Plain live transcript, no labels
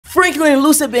Franklin and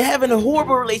Lucia have been having a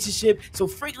horrible relationship, so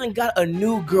Franklin got a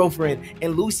new girlfriend,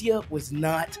 and Lucia was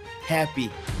not happy.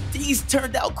 Things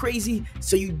turned out crazy,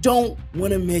 so you don't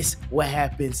want to miss what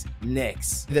happens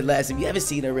next. If you haven't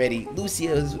seen already,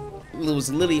 Lucia was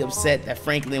literally upset that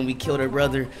Franklin, we killed her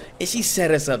brother, and she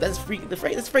set us up. That's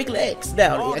Franklin X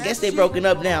now. I guess they broken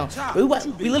up now. We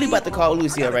literally about to call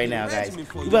Lucia right now, guys.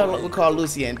 We about to call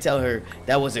Lucia and tell her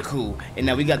that wasn't cool, and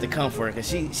now we got to come for her because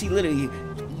she literally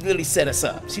set us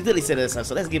up. She literally set us up,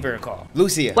 so let's give her a call.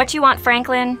 Lucia. What you want,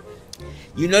 Franklin?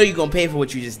 You know you're gonna pay for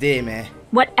what you just did, man.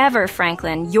 Whatever,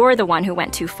 Franklin. You're the one who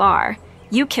went too far.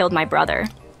 You killed my brother.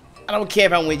 I don't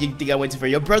care if you think I went too far.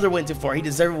 Your brother went too far. He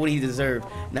deserved what he deserved.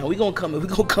 Now we gonna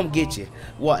come get you.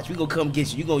 Watch, we gonna come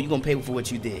get you. You gonna pay for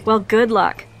what you did. Well, good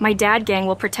luck. My dad gang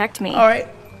will protect me. All right.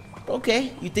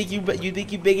 Okay. You think you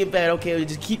big and bad? Okay, well,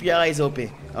 just keep your eyes open.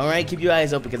 All right, keep your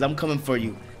eyes open because I'm coming for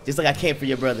you, just like I came for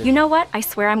your brother. You know what? I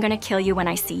swear I'm gonna kill you when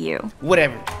I see you.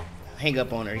 Whatever. Hang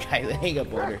up on her, guys. Hang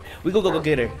up on her. We gonna go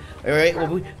get her. All right.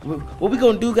 What we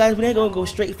gonna do, guys? We ain't gonna go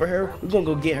straight for her. We gonna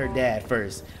go get her dad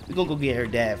first. We gonna go get her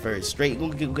dad first. Straight. Go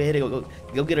ahead and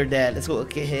go get her dad. Let's go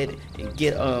ahead and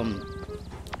get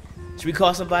Should we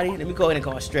call somebody? Let me go ahead and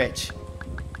call Stretch.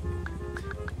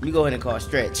 Let me go ahead and call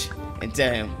Stretch and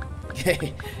tell him, cause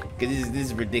this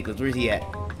is ridiculous. Where's he at?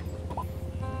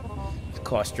 Let's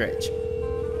call Stretch.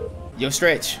 Yo,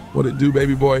 Stretch. What it do,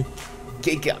 baby boy?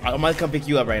 I'm gonna come pick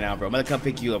you up right now, bro. I'm gonna come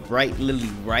pick you up literally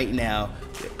right now.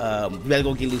 We gotta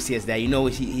go get Lucia's dad. You know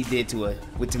what he did to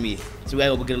me. So we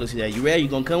gotta go get Lucia's dad. You ready? You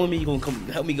gonna come with me? You gonna come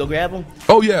help me go grab him?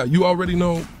 Oh yeah, you already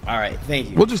know. All right,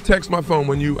 thank you. We'll just text my phone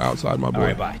when you outside, my boy. All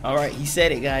right, bye. All right, he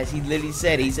said it, guys. He literally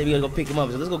said it. He said we gotta go pick him up.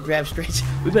 So let's go grab Stretch.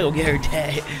 We better go get her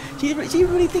dad. She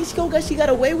really thinks she got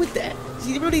away with that.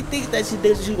 She really thinks that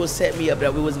she was set me up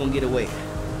that we wasn't gonna get away.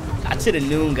 I should have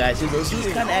known, guys. She was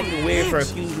kind of acting weird for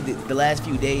the last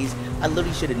few days. I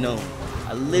literally should have known.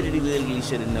 I literally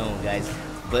should have known, guys.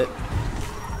 But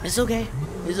it's okay.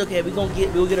 It's okay.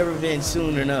 We'll get her revenge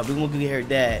soon enough. We're gonna get her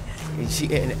dad,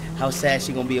 and how sad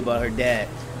she gonna be about her dad.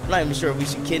 I'm not even sure if we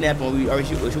should kidnap him or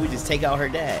should we just take out her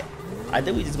dad. I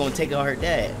think we just gonna take out her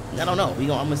dad. I don't know. I'm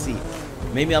gonna see.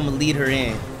 Maybe I'm gonna lead her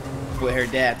in with her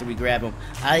dad after we grab him.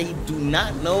 I do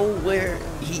not know where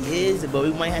he is, but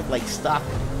we might have to like stock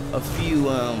a few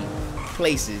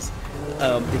places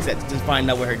to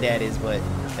find out where her dad is. But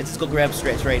let's just go grab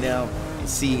Stretch right now and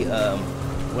see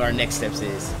what our next steps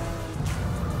is.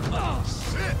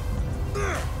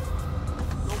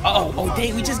 Oh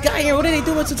dang, we just got here. What are they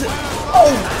doing to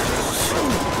oh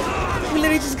shoot. We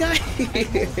literally just got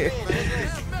here.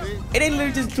 And they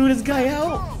literally just threw this guy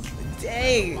out.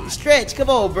 Dang, Stretch, come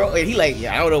on, bro. And he like,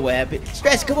 yeah, I don't know what happened.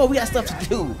 Stretch, come on, we got stuff to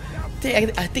do.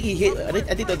 Dang, I think he hit. I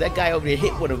think that guy over there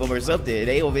hit one of them or something.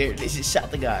 They over there, they just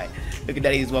shot the guy. Look at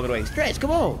that, he's walking away. Stretch,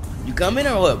 come on. You coming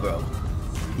or what, bro?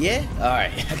 Yeah? All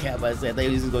right. Okay, I'm about to say, I thought he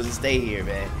was just going to stay here,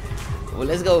 man. Well,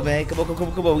 let's go, man. Come on. We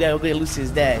gotta go get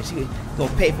Lucia's dad. She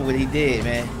gonna pay for what he did,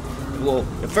 man. Well,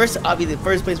 the first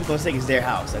place we're gonna take is their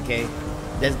house, okay?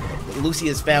 That's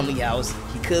Lucia's family house.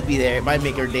 He could be there. It might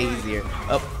make her day easier.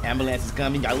 Oh, ambulance is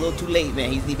coming. Y'all a little too late,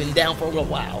 man. He's been down for a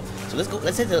while. So let's go.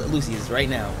 Let's head to Lucia's right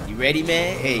now. You ready,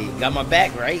 man? Hey, got my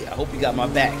back, right? I hope you got my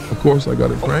back. Of course, I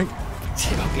got it, Frank.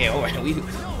 Okay, all right. We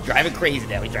driving crazy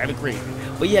now. We driving crazy.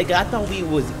 But yeah, I thought we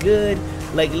was good.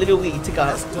 Like literally, we took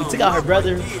out her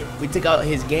brother. We took out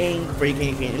his gang before he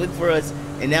came look for us.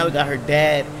 And now we got her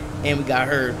dad, and we got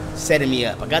her setting me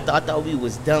up. I thought we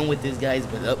was done with this, guys,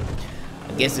 but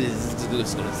I guess it's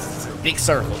a big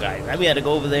circle, guys. Now we had to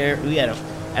go over there. We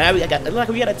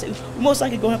most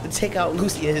likely gonna have to take out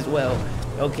Lucia as well,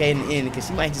 okay? And because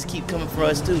she might just keep coming for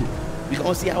us too. We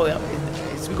gonna see how it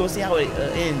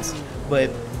ends. But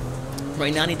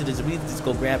right now, we need to just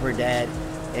go grab her dad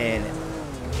and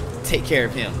take care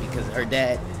of him because her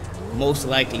dad most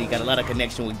likely got a lot of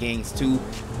connection with gangs too.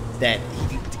 That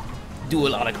he do a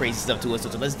lot of crazy stuff to us, so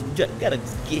gotta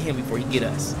get him before he get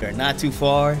us. They're not too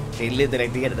far. They live there.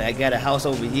 I got a house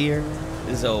over here,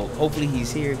 so hopefully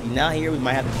he's here. If he's not here, we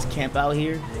might have to just camp out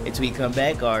here until he come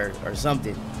back or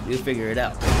something. We'll figure it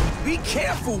out. Be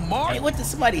careful, Mark. Hey, what did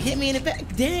somebody hit me in the back?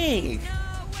 Dang!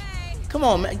 Come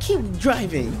on, man, keep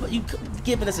driving. You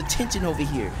giving us attention over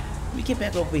here. Let me get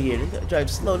back over here. They gotta drive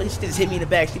slow. They just hit me in the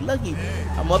back. She lucky.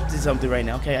 I'm up to something right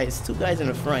now. Okay, it's two guys in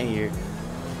the front here.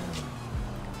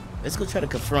 Let's go try to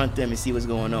confront them and see what's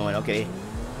going on, okay?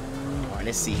 All right,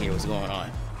 let's see here what's going on.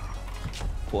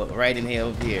 Pull right in here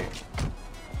over here.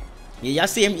 Yeah, y'all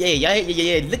see him?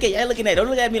 Yeah. Look at y'all looking at. Don't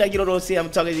look at me like you don't see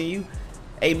I'm talking to you.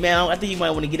 Hey, man, I think you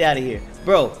might want to get out of here,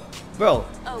 bro.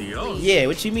 Oh, Yeah,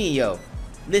 what you mean, yo?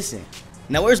 Listen,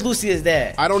 Now where's Lucia's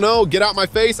dad? I don't know. Get out my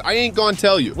face. I ain't gonna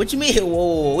tell you. What you mean?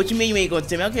 Whoa. What you mean you ain't gonna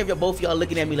tell me? I don't care if both of y'all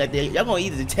looking at me like that. Y'all gonna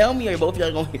either tell me or both of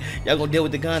y'all gonna deal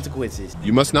with the consequences.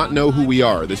 You must not know who we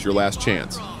are. This is your last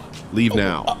chance. Leave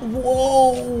now.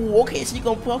 Whoa. Okay, so you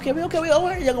gonna put, okay, we all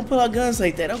right. Y'all gonna pull out guns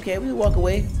like that? Okay, we walk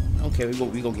away. Okay,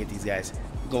 we gonna get these guys.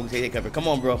 We gonna take cover. Come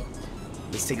on, bro.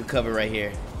 Let's take a cover right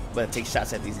here. Better take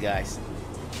shots at these guys.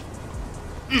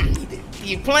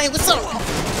 You playing? What's up?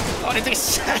 Oh, they take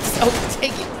shots. Oh,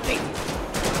 take it.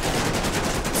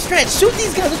 Stretch, shoot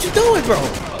these guys. What you doing, bro?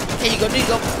 There you go.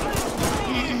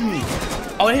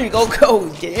 Oh, there you go.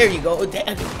 There you go. All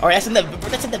right, that's enough.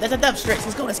 That's enough. Stretch,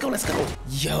 let's go.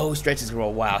 Yo, Stretch is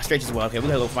real wild. Stretch is wild. Okay, we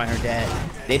gotta go find her dad.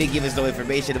 They didn't give us no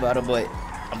information about him, but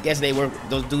I'm guessing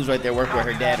those dudes right there work with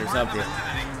her dad or something.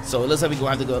 So it looks like we're gonna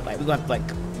have to go. Like we're gonna have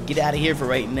to get out of here for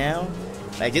right now.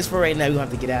 Like just for right now, we're gonna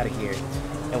have to get out of here.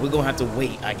 And we're gonna have to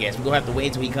wait, I guess. We're gonna have to wait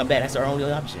until he come back. That's our only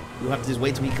option. We're gonna have to just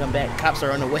wait till he come back. Cops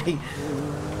are on the way.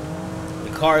 The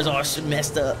car's all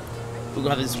messed up. We're gonna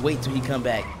have to just wait till he come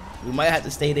back. We might have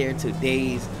to stay there till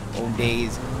days on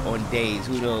days on days.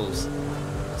 Who knows?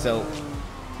 So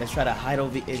let's try to hide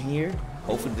over in here.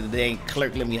 Hopefully the dang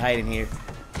clerk let me hide in here.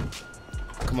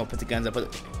 Come on, put the guns up.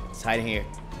 Let's hide in here.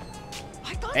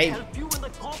 Hey. Help you when the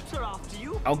cops are after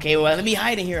you. Okay, well, let me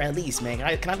hide in here at least, man. Can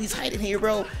I at least hide in here,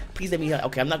 bro? Please let me hide.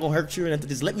 Okay, I'm not gonna hurt you or nothing.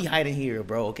 Just let me hide in here,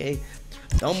 bro, okay?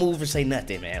 Don't move or say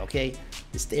nothing, man, okay?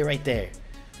 Just stay right there.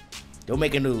 Don't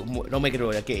make a move. Don't make a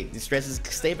noise. Okay, the stress is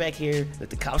stay back here. Let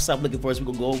the cops stop looking for us.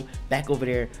 We're gonna go back over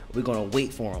there. We're gonna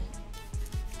wait for them.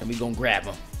 And we're gonna grab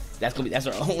them. That's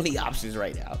our only options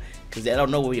right now. Cause I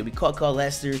don't know where we call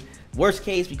Lester. Worst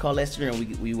case, we call Lester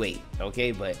and we wait.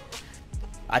 Okay, but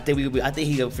I think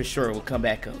he for sure will come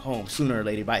back home sooner or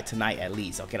later, by tonight at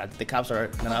least. Okay, the cops are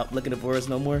not looking for us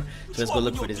no more. So let's go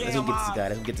look for this. Let's go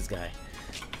get this guy.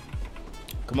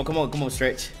 Come on,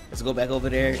 Stretch. Let's go back over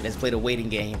there. Let's play the waiting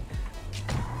game.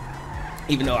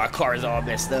 Even though our car is all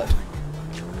messed up.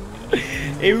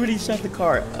 They really shot the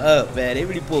car up, man. They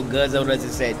really pulled guns on us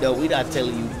and said, no, we not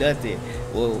telling you nothing.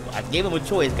 Well, I gave them a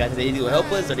choice, guys. They either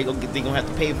help us or they gonna have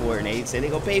to pay for it. And they said they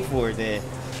gonna pay for it then.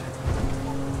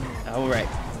 All right.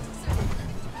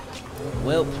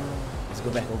 Well, let's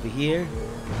go back over here.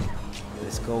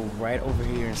 Let's go right over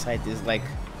here inside this, like,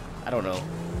 I don't know,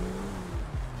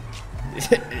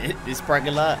 this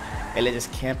parking lot, and let's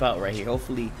just camp out right here.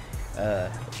 Hopefully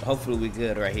we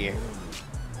good right here.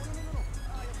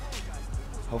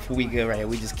 Hopefully we good right here.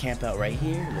 We just camp out right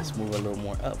here. Let's move a little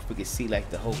more up. We can see like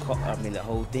the whole the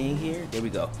whole thing here. There we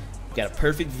go. We got a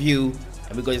perfect view,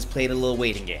 and we're gonna just play the little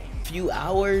waiting game. A few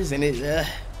hours, and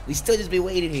we still just been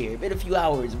waiting here. Been a few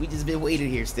hours. We just been waiting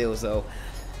here still. So,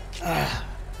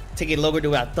 taking longer than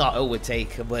what I thought it would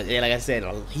take. But yeah, like I said,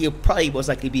 he'll probably most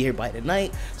likely be here by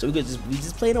tonight. So we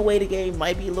just playing a waiting game.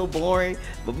 Might be a little boring,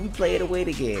 but we playing a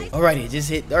waiting game. Alrighty, it just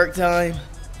hit dark time.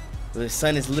 The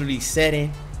sun is literally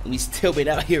setting, and we still been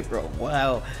out here for a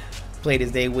while. Play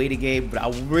this day waiting game, but I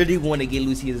really want to get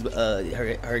Lucia's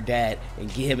her dad and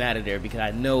get him out of there because I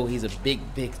know he's a big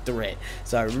threat.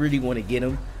 So I really want to get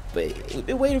him. But we've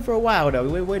been waiting for a while though.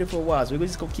 We've been waiting for a while, so we're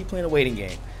just gonna keep playing a waiting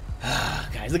game.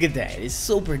 Guys, look at that. It's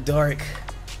super dark.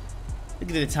 Look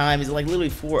at the time. It's like literally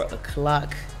 4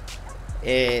 o'clock.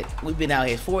 And we've been out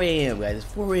here. It's 4 a.m. guys. It's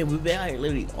 4 a.m. We've been out here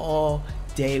literally all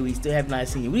day. We still have not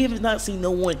seen. We have not seen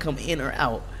no one come in or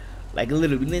out. Like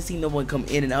literally, we didn't see no one come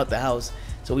in and out the house.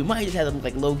 So we might just have to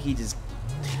like low key just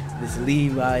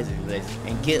leave guys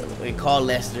and call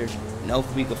Lester. And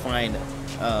hopefully we can find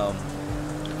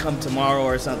come tomorrow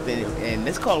or something. And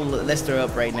let's call Lester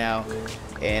up right now.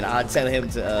 And I'll tell him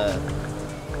to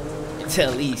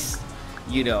at least,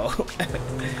 you know,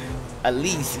 at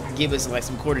least give us like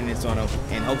some coordinates on him,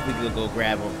 and hopefully we'll go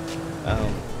grab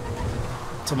him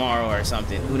tomorrow or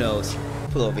something. Who knows?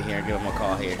 Pull over here and give him a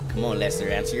call here. Come on, Lester,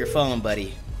 answer your phone,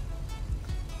 buddy.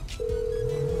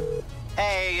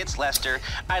 Hey, it's Lester.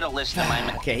 I don't listen to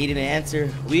my... Okay, he didn't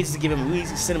answer. We just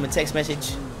send him a text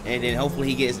message, and then hopefully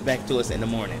he gets back to us in the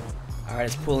morning. All right,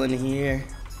 let's pull in here.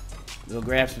 Go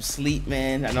grab some sleep,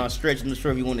 man. I know I'm stretching. I'm not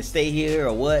sure if you want to stay here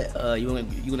or what. You want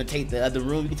to take the other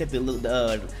room? You can take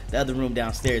the other room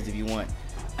downstairs if you want.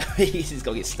 He's just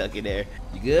gonna get stuck in there.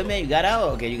 You good, man? You got out?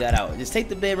 Okay, you got out. Just take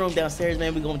the bedroom downstairs,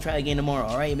 man. We're gonna try again tomorrow.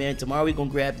 All right, man. Tomorrow we're gonna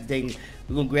grab the thing.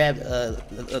 We're gonna grab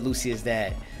Lucia's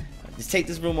dad. Just take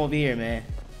this room over here, man.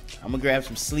 I'm gonna grab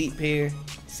some sleep here.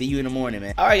 See you in the morning,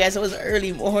 man. All right, guys. So it's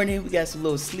early morning. We got some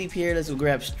little sleep here. Let's go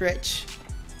grab Stretch.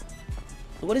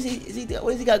 What is he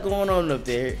got going on up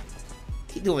there?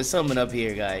 He doing something up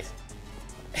here, guys.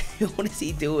 What is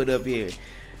he doing up here?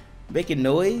 Making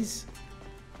noise?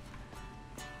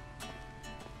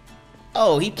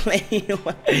 Oh, he playing.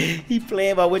 He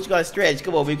playing about what you gotta stretch.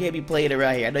 Come on, man. You can't be playing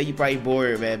around here. I know you probably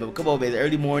bored, man, but come on, man. It's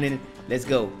early morning. Let's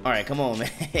go. All right, come on,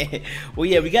 man. Well,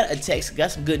 yeah, we got a text. Got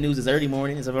some good news. It's early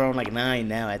morning. It's around like 9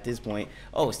 now at this point.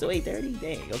 Oh, it's still 8:30.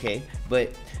 Dang. Okay,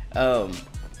 but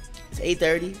it's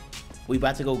 8:30. We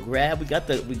about to go grab. We got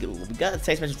a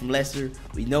text message from Lester.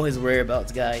 We know his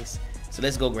whereabouts, guys. So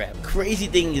let's go grab him. Crazy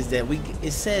thing is that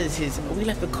it says we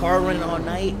left the car running all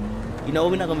night. You know,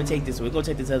 we're not gonna take this one. We're gonna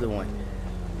take this other one.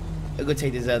 We're gonna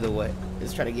take this other one.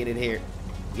 Let's try to get in here.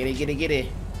 Get it.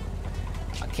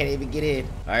 I can't even get in.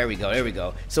 All right, there we go. There we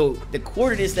go. So the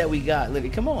coordinates that we got, literally,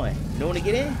 come on. You don't want to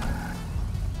get in?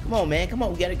 Come on, man. Come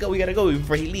on. We gotta go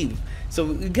before he leaves. So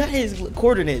we got his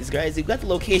coordinates, guys. We got the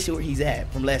location where he's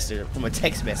at from Lester, from a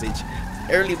text message.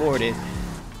 Early morning.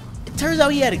 It turns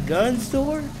out he had a gun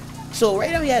store. So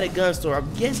right now he had a gun store.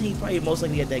 I'm guessing he probably most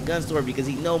likely at that gun store because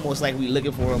he know most likely we're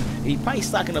looking for him. And he probably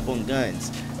stocking up on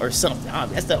guns or something.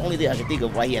 That's the only thing I can think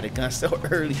of why he had a gun store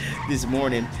early this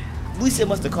morning. Lucia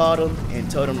must have called him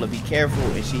and told him to be careful,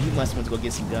 and he must want to go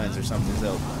get some guns or something.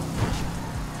 So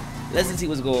let's see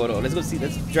what's going on. Let's go see.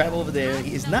 Let's drive over there.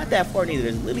 It's not that far neither.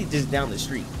 It's literally just down the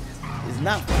street. It's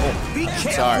not. Oh,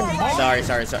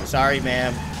 sorry,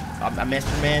 ma'am. I messed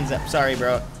your man's up. Sorry,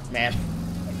 bro, ma'am.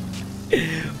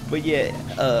 But yeah,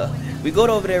 we going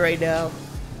over there right now.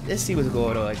 Let's see what's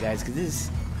going on, guys, because this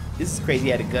is crazy. He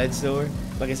had a gun store.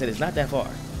 Like I said, it's not that far,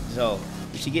 so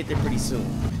we should get there pretty soon.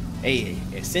 Hey,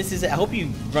 since it's, I hope you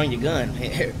bring your gun.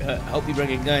 I hope you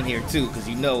bring your gun here too, because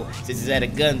you know, since it's at a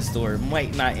gun store, it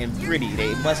might not end pretty.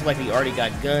 They must likely already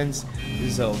got guns,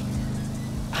 so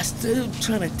I still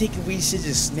trying to think if we should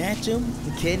just snatch him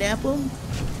and kidnap him,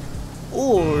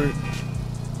 or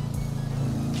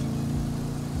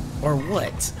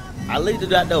what? I literally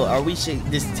do not know. Or we should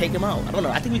just take him out. I don't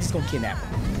know. I think we just gonna kidnap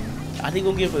him. I think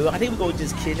we're gonna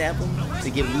just kidnap him to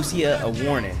give Lucia a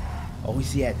warning. Oh,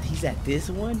 he's at this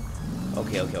one?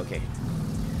 Okay.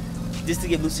 Just to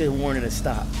give Lucia a warning to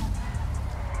stop.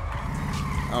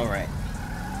 Alright.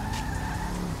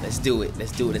 Let's do it.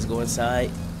 Let's go inside.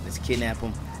 Let's kidnap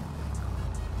him.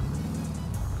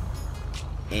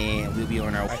 And we'll be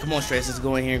on our way. Right, come on, Stress. Let's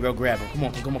go in here and go grab him.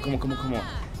 Come on.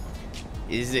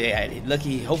 Is it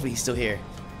lucky? Hopefully he's still here.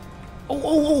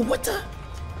 Oh, what the?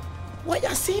 What,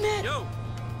 y'all seen that? Yo.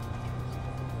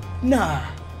 Nah.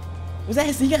 Was that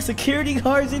he got security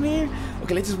guards in here?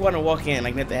 Okay, let's just want to walk in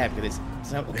like nothing happened.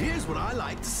 Okay. Here's what I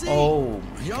like to see. Oh,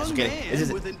 young okay.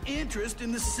 man with an interest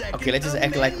in the Second Okay, let's just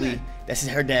act like Amendment. that's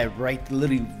her dad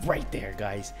literally right there,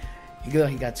 guys. He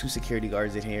got 2 security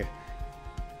guards in here.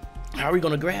 How are we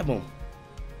gonna grab him?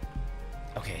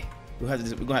 Okay, we're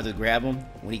gonna have to grab him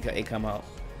when he come out.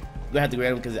 We're gonna have to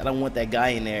grab him because I don't want that guy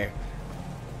in there.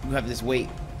 We have to just wait.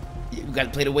 We gotta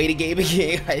play the waiting game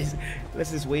again, guys.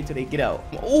 Let's just wait till they get out.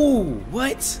 Oh,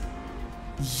 what?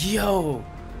 Yo,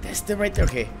 that's them right there.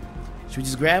 Okay, should we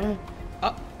just grab him?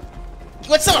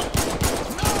 What's up?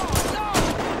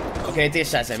 Okay, they take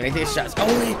shots at me.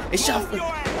 Oh, they shot.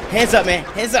 Hands up, man.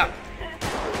 Hands up.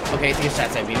 Okay, they take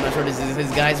shots at me. I'm not sure this is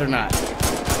his guys or not.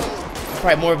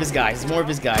 Probably more of his guys.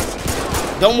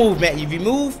 Don't move, man. If you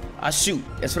move, I'll shoot.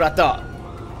 That's what I thought.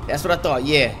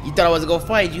 Yeah, you thought I wasn't gonna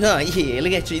fight you, huh? Yeah,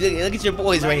 look at you. Look at your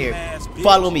boys right here.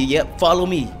 Follow me. Yep, follow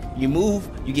me. You move,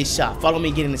 you get shot. Follow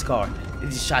me. Get in this car.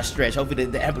 This shot Stretch. Hopefully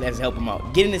the ambulance help him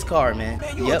out. Get in this car, man.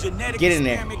 Yep, get in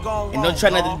there. And don't try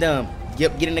nothing dumb.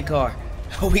 Yep, get in the car.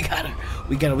 Oh, we got him.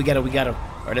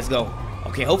 All right, let's go.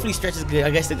 Okay, hopefully Stretch is good. I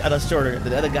guess the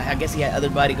other guy. I guess he had other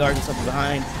bodyguards or something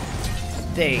behind.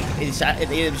 Dang, they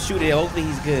ended up shooting him. Hopefully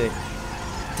he's good.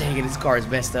 Dang it, this car is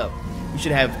messed up. We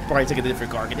should have probably taken a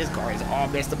different car, because this car is all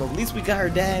messed up. At least we got her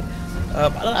dad.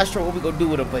 I'm not sure what we're going to do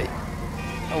with him, but...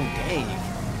 Oh, dang.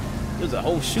 It was a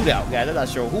whole shootout, guys. I'm not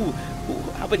sure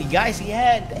how many guys he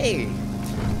had. Dang.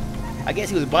 I guess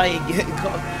he was buying... Because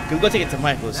we're going to take it to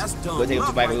Michael's. We're going to take it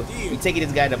to Michael. We're taking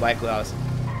this guy to Michael's house.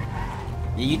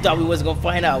 Yeah, you thought we wasn't going to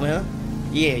find out, huh?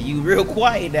 Yeah, you real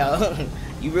quiet now.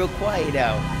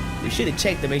 We should have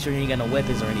checked to make sure he ain't got no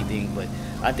weapons or anything, but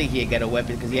I think he ain't got a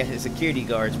weapon because he had his security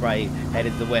guards probably had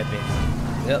the weapons.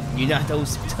 Yep, you're not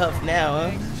those tough now,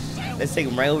 huh? Let's take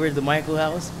him right over to the Michael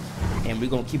house, and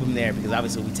we're gonna keep him there because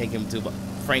obviously we take him to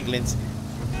Franklin's.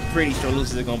 Pretty sure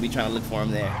Lucia's are gonna be trying to look for him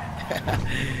there.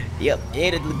 Yep,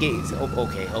 and at the gates. Oh,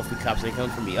 okay, hopefully cops ain't coming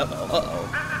for me.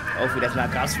 Hopefully that's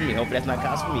not cops for me.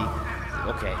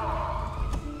 Okay.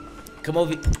 Come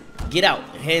over. Get out.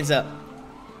 Hands up.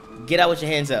 Get out with your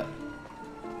hands up.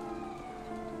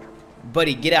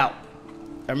 Buddy, get out.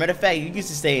 Or matter of fact, you used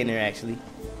to stay in there, actually.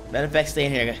 Matter of fact, stay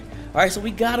in here. Alright, so we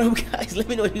got him, guys. Let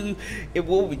me know what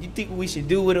you think we should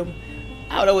do with him.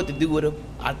 I don't know what to do with him.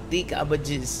 I think I'ma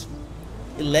just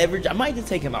leverage. I might just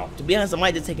take him out. To be honest, I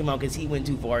might just take him out because he went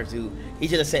too far too. He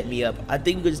should have set me up. I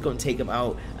think we're just gonna take him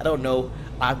out. I don't know.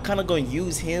 I'm kind of gonna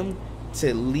use him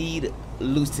to lead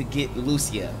to get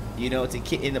Lucia, you know,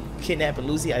 to end up kidnapping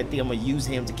Lucia. I think I'm gonna use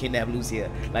him to kidnap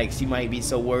Lucia. Like, she might be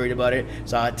so worried about it,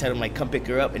 so I tell him like, come pick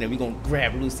her up, and then we gonna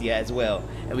grab Lucia as well,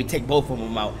 and we take both of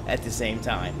them out at the same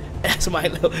time. That's my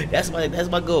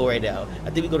goal right now.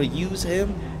 I think we're gonna use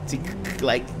him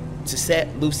to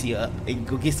set Lucia up and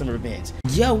go get some revenge.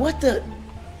 Yo, what the?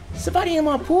 Somebody in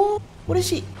my pool? What is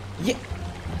she? Yeah.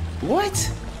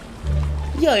 What?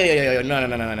 Yo,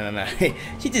 no.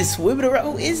 She just swimming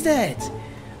around. Who is that?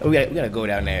 Oh, we gotta go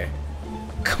down there.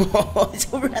 Come on,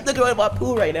 so we're at the go in my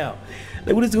pool right now.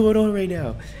 Like, what is going on right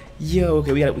now? Yo,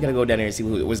 okay, we gotta go down there and see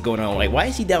what's going on. Like, why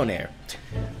is she down there?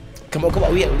 Come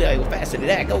on, we gotta go faster than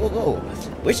that. Go.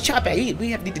 Where's Chop at?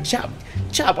 We have to Chop.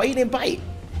 Chop, why you didn't bite?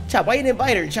 Chop, why you didn't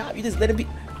bite her? Chop, you just let it be.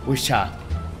 Where's Chop?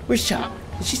 Did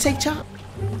she take Chop?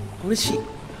 What is she?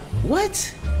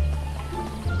 What?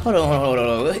 Hold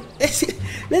on.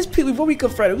 Let's pick before we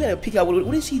confront her. We gotta pick out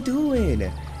what is she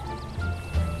doing?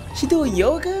 She doing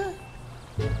yoga?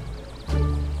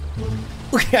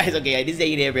 Guys, okay, this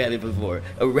ain't never happened before.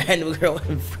 A random girl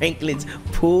in Franklin's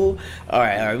pool. All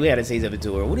right, we gotta say something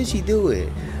to her. What is she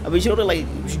doing? I mean, she don't look like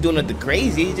she's doing nothing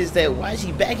crazy. It's just that why is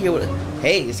she back here with?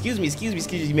 Hey, excuse me,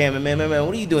 man.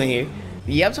 What are you doing here?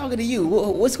 Yeah, I'm talking to you.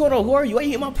 What's going on? Who are you? Why are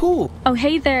you in my pool? Oh,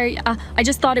 hey there. I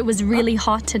just thought it was really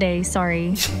hot today.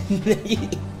 Sorry.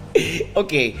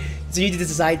 Okay, so you just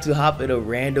decide to hop in a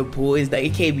random pool. It's like,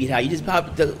 it can't be hot. You just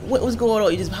pop. What's going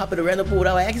on? You just hop in a random pool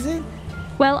without accident?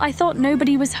 Well, I thought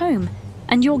nobody was home,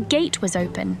 and your gate was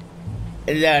open.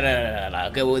 No.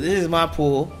 Okay, well, this is my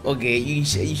pool. Okay, you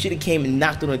should have came and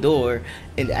knocked on the door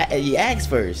and you asked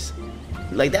first.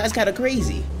 Like, that's kind of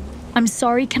crazy. I'm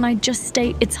sorry, can I just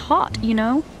stay? It's hot, you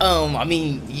know? I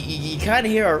mean, you kind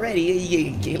of here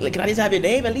already. Can I just have your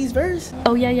name at least first?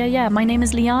 Oh, yeah. My name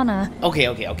is Liana. Okay.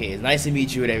 It's nice to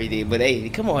meet you and everything. But hey,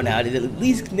 come on now. At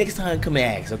least next time, come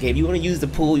and ask. Okay, if you want to use the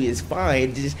pool, it's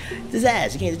fine. Just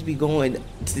ask. You can't just be going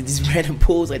to these random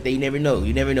pools like that. You never know,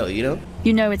 you know?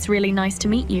 You know, it's really nice to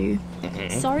meet you.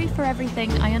 Sorry for everything.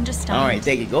 I understand. All right,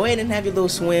 thank you. Go ahead and have your little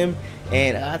swim,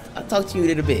 and I'll talk to you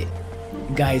in a bit.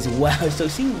 Guys, wow, so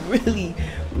she really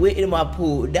went in my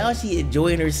pool. Now she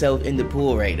enjoying herself in the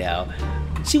pool right now.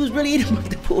 She was really in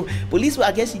the pool, but at least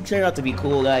I guess she turned out to be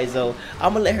cool, guys. So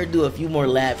I'm gonna let her do a few more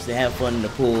laps to have fun in the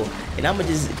pool, and I'm gonna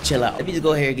just chill out. Let me just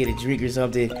go ahead and get a drink or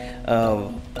something.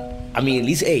 I mean, at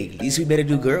least we better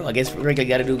do girl. I guess Frank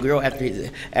gotta do girl after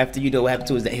you know what happened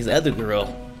to his other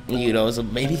girl. You know, so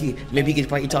maybe he can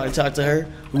probably talk to her.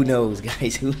 Who knows,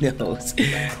 guys? Who knows?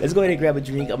 Let's go ahead and grab a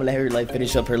drink. I'm gonna let her like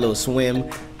finish up her little swim.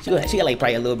 She got like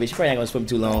probably a little bit. She probably not gonna swim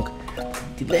too long.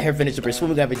 Let her finish up her swim.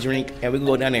 We grab a drink, and we can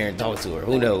go down there and talk to her.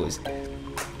 Who knows?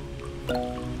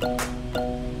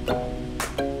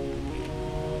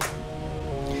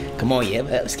 Come on, yeah.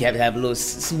 Let's have a little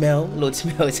smell.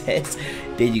 Test.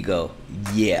 There you go.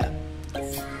 Yeah.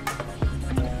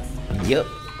 Yep.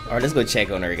 Alright, let's go check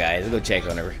on her, guys. Let's go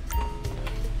check on her.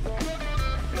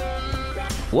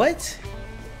 What?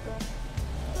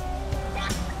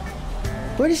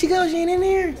 Where did she go? She ain't in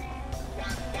here.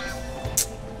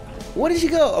 Where did she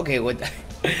go? Okay, what the?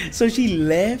 So she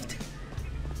left?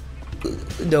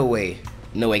 No way,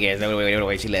 guys. No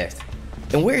way. She left.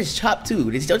 And where's Chop too?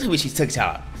 Don't tell me she took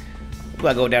Chop. We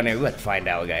gotta go down there. We gotta find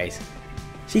out, guys.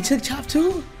 She took Chop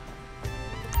too?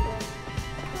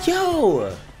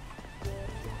 Yo.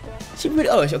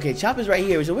 Okay, Chop is right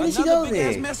here. So where did she go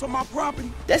then? Mess on my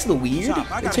property. That's a little weird.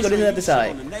 Let's check on this other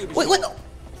side. Wait, what?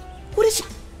 What is she?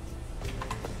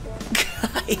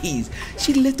 Guys,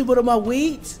 she lifted one of my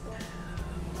weights.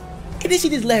 And then she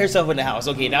just let herself in the house.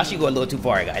 Okay, now she going a little too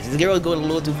far, guys. This girl is going a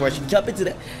little too far. She jumped into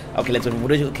that.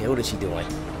 Okay, what is she doing?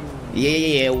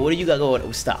 Yeah. What do you got going?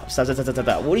 Oh, stop.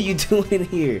 What are you doing in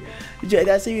here? Did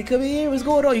I say you come in here? What's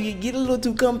going on? You get a little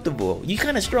too comfortable. You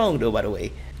kind of strong though, by the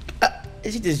way.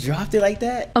 She just dropped it like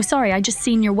that? Oh, sorry, I just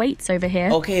seen your weights over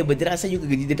here. Okay, but did I say you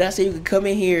could come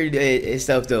in here and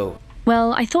stuff though?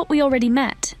 Well, I thought we already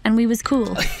met, and we was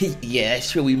cool. Yeah,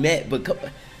 sure we met, but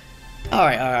all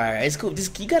right, it's cool.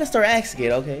 Just you gotta start asking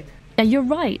it, okay? Yeah, you're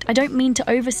right. I don't mean to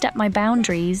overstep my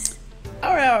boundaries.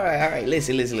 All right.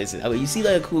 Listen. I mean, you see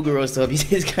like a cool girl and stuff. You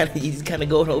just kind of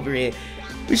going over here.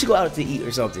 We should go out to eat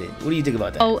or something. What do you think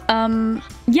about that? Oh,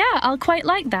 yeah, I'll quite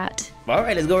like that. All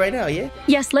right, let's go right now, yeah?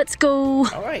 Yes, let's go.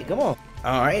 All right, come on.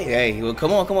 All right, hey, well,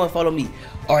 come on, follow me.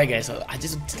 All right, guys, so I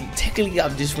just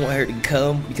want her to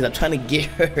come because I'm trying to get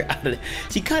her out of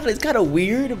it's kind of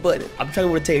weird, but I'm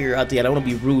trying to take her out there. I don't want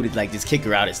to be rude and like just kick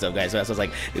her out and stuff, guys. So I was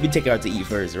like, let me take her out to eat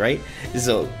first, right?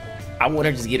 So I want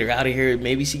to just get her out of here.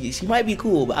 Maybe she might be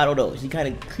cool, but I don't know. She kind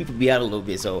of creeping me out a little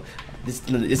bit. So this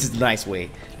is a nice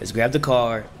way. Let's grab the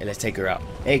car and let's take her out.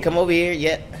 Hey, come over here.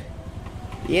 Yeah,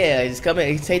 it's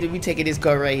coming. It's taking me taking this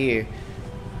car right here.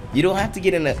 You don't have to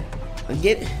get in the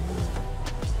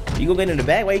You gonna get in the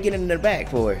back? Why are you getting in the back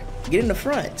for? Get in the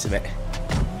front, man.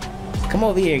 Come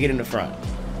over here and get in the front.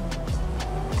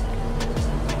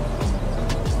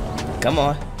 Come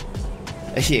on.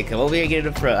 Yeah, come over here and get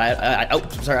in the front. Oh,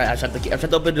 I'm sorry. I tried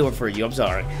to open the door for you. I'm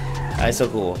sorry. That's so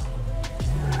cool.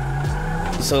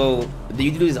 So, do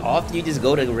you do this often? You just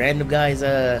go to random guys'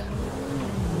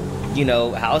 you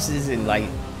know, houses and like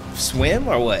swim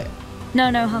or what? No,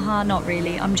 haha, not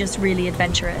really. I'm just really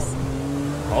adventurous.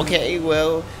 Okay,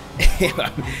 well,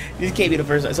 this can't be the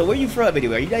first time. So where you from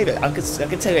anyway? You're not even, I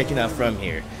can tell that you're not from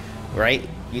here, right?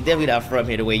 You're definitely not from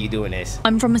here the way you're doing this.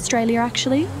 I'm from Australia,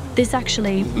 actually. This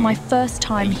actually my first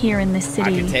time here in this city.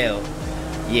 I can tell.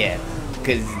 Yeah.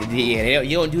 Because, yeah,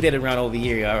 you don't do that around over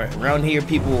here. All right? Around here,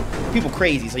 people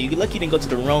crazy. So you're lucky you didn't go to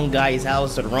the wrong guy's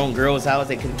house or the wrong girl's house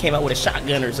that came out with a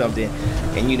shotgun or something.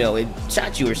 And, you know, it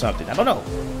shot you or something. I don't know.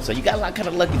 So you got kind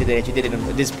of lucky today that you did it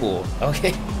in this pool.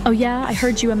 Okay? Oh, yeah? I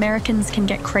heard you Americans can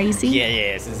get crazy. Yeah,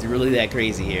 it's really that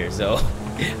crazy here. So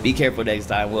be careful next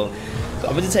time. Well,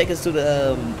 I'm going to take us to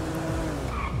the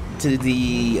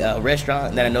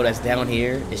restaurant that I know that's down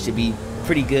here. It should be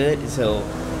pretty good. So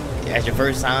as your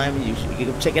first time, you should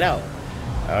go check it out.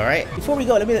 All right. Before we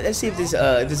go, let's see if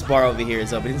this bar over here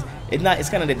is open. It's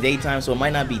kind of the daytime, so it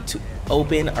might not be too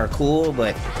open or cool,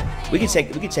 but we can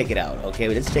check it out. Okay,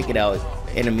 let's check it out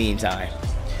in the meantime.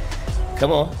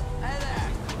 Come on.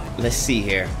 Let's see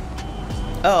here.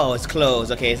 Oh, it's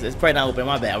closed. Okay, so it's probably not open.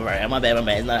 My bad. All right, my bad.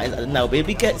 It's not open.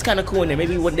 It's kind of cool in there.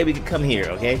 Maybe one day we could come here.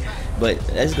 Okay, but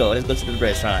let's go. Let's go to the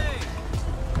restaurant.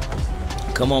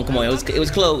 Come on. It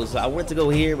was closed. So I wanted to go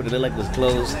here, but it looked like it was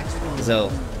closed.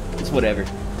 So it's whatever.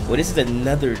 Well, this is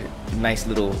another nice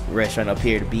little restaurant up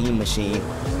here, the Bean Machine.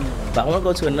 But I want to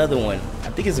go to another one. I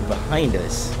think it's behind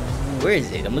us. Where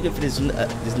is it? I'm looking for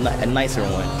a nicer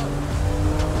one.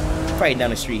 Probably down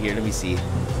the street here. Let me see.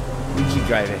 We keep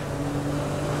driving.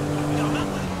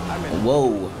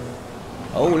 Whoa.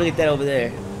 Oh, look at that over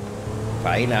there.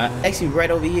 Probably not. Actually,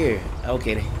 right over here.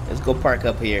 Okay, let's go park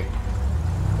up here.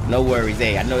 No worries.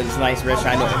 Hey, I know this nice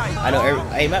restaurant. I know.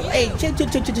 Hey, chill.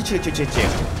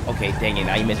 Okay, dang it.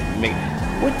 Now you missed me.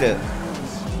 What the?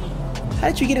 How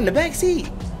did you get in the back seat?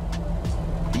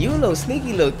 You a little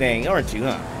sneaky little thing, aren't you,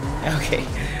 huh? Okay,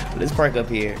 let's park up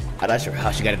here. I'm not sure how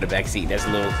she got in the back seat. That's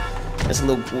a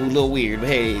little weird. But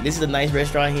hey, this is a nice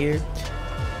restaurant here.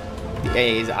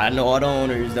 Hey, I know all the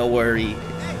owners. Don't worry.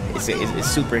 It's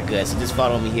super good. So just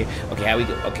follow me here. Okay, how we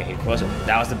go? Okay,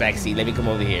 that was the back seat. Let me come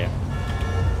over here.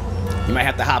 You might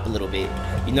have to hop a little bit.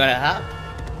 You know how to hop?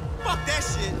 Fuck that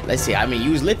shit. Let's see. I mean,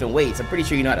 you was lifting weights. I'm pretty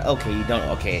sure you know how to. Okay, you don't.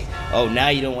 Okay. Oh, now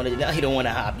you don't want to. Now you don't want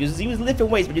to hop. You was lifting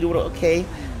weights, but you don't want to. Okay.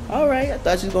 All right. I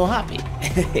thought you was gonna hop it.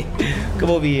 Come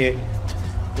over here.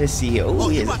 Let's see here.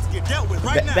 Ooh, you about to get dealt with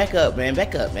right now. Back up,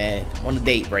 man. I'm on a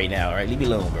date right now. All right. Leave me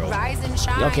alone, bro. Rise and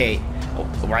shine. Okay. Oh,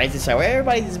 rise and shine. Well,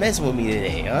 everybody's just messing with me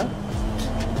today, huh?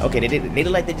 Okay. They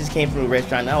look like they just came from a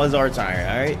restaurant. Now it's our turn.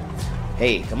 All right.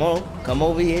 Hey, come on. Come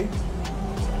over here.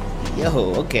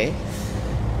 Yo, okay.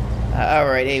 All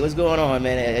right, hey, what's going on,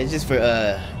 man? It's just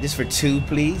for two,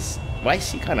 please. Why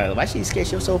she scared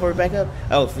herself over back up?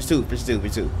 Oh, for two.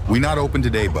 We not open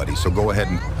today, buddy, so go ahead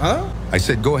and... Huh? I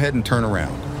said go ahead and turn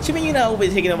around. What you mean you're not open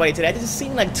taking nobody today? I just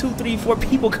seen like 2, 3, 4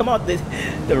 people come out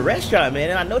the restaurant, man.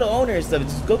 And I know the owner and stuff.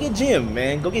 Just go get Jim,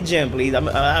 man. Go get Jim, please.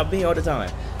 I'll be here all the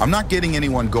time. I'm not getting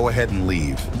anyone. Go ahead and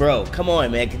leave. Bro, come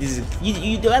on, man.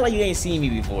 You do act like you ain't seen me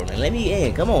before, man. Let me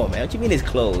in. Come on, man. What you mean it's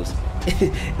closed?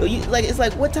 It's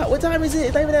like what time is it?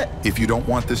 It's not even that. If you don't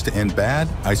want this to end bad,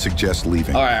 I suggest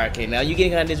leaving. All right, okay. Now you're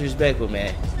getting kind of disrespectful,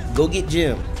 man. Go get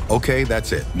Jim. Okay,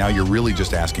 that's it. Now you're really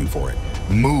just asking for it.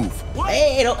 Move.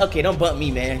 Hey, don't bump me,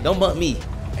 man. Don't bump me.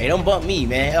 Hey, don't bump me,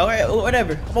 man. All right,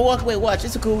 whatever. I'm gonna walk away. Watch.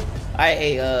 It's cool. All right,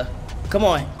 hey, come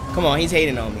on. He's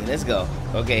hating on me. Let's go.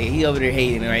 Okay, he over there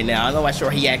hating right now. I don't know why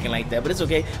sure he acting like that, but it's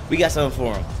okay. We got something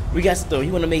for him. We got stuff.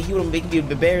 You wanna make me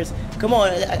embarrassed? Come on.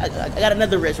 I got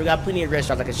another restaurant. I got plenty of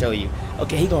restaurants I can show you.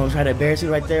 Okay, he gonna try to embarrass you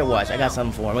right there. Watch. I got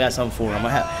something for him.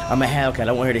 I'm a Hellcat.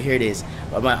 I want her to hear this.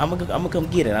 I'm gonna come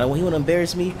get it. He wanna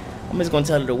embarrass me. I'm just gonna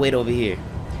tell her to wait over here.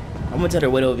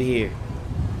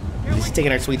 She's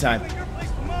taking her sweet time.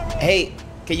 Hey,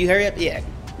 can you hurry up? Yeah.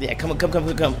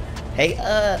 Come. Hey,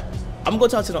 I'm gonna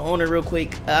talk to the owner real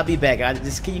quick. I'll be back.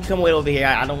 Can you come wait over here?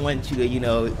 I don't want you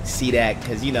to, see that,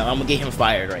 because, I'm gonna get him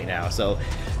fired right now. So,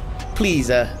 please,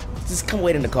 just come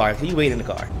wait in the car. Can you wait in the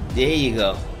car? There you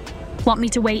go. Want me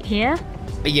to wait here?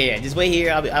 Yeah, just wait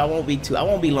here. I won't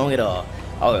be long at all.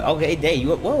 Oh, okay, dang,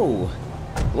 you, whoa.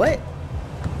 What?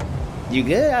 You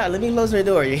good? Let me close her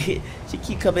door. She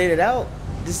keep coming in and out.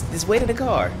 Just wait in the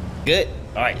car. Good?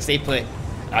 All right, stay put.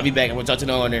 I'll be back. I'm gonna talk to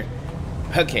the owner.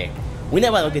 Okay. We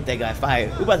never gonna get that guy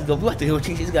fired. We about to go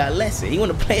teach this guy a lesson. He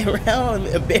wanna play around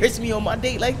and embarrass me on my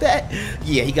date like that?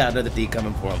 Yeah, he got another thing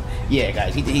coming for him. Yeah,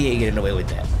 guys, he ain't getting away with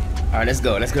that. All right, let's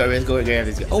go and grab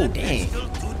this guy. Oh, dang.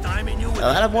 A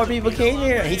lot of more people came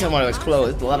here. He talking about it was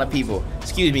closed. A lot of people.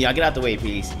 Excuse me, y'all get out the way,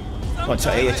 please. I'm gonna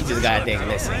try to teach this guy a thing.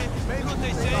 Listen.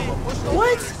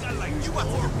 What?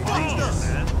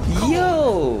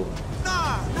 Yo.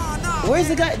 Where's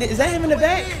the guy? Is that him in the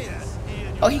back?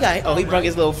 Oh, he brought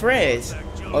his little friends.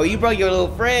 Oh, you brought your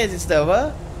little friends and stuff,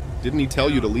 huh? Didn't he tell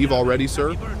you to leave already,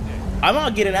 sir? I'm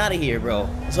not getting out of here, bro.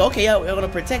 So, okay, I'm gonna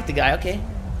protect the guy, okay?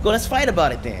 Go, let's fight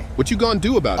about it then. What you gonna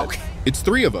do about it? Okay. It's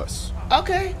 3 of us.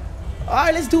 Okay. All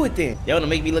right, let's do it then. Y'all wanna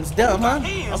make me look dumb, huh?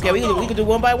 Okay, we can do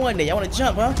one by one then. Y'all wanna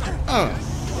jump, huh?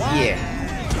 Yeah.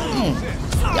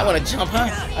 Y'all wanna jump, huh?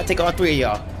 I'll take all 3 of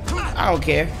y'all. I don't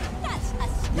care.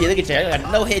 Yeah, look at you. I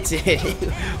got no hits in.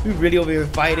 We really over here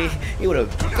fighting. He would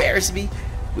have embarrassed me.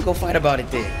 We gonna fight about it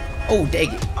then. Oh,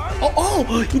 dang it.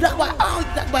 Oh, you knocked my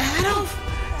hat off?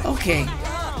 Okay.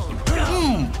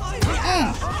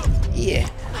 Yeah.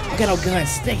 I got no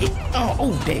guns. Dang it.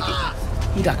 Oh, dang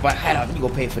it. You knocked my hat off. You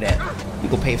gonna pay for that. You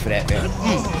gonna pay for that, man.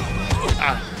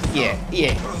 Yeah.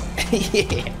 Yeah.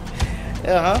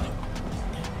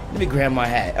 Let me grab my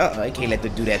hat. I can't let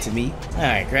them do that to me. All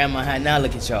right, grab my hat. Now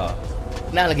look at y'all.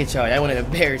 Y'all want to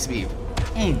embarrass me.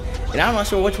 And I'm not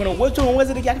sure which one was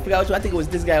it again. I forgot which one. I think it was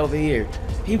this guy over here.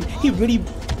 He really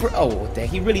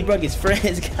brought his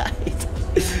friends, guys.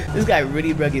 This guy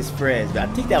really brought his friends. But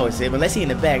I think that was him. Unless he in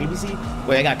the back. Let me see.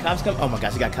 Wait, I got cops coming. Oh my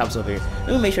gosh, I got cops over here.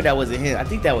 Let me make sure that wasn't him. I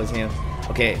think that was him.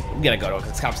 Okay, we gotta go though,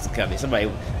 because cops are coming.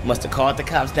 Somebody must have called the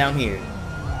cops down here.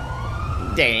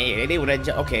 Dang, they would have.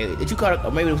 Okay, did you call?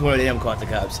 Or maybe it was one of them called the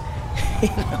cops.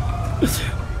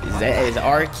 That is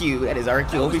RQ. That is RQ.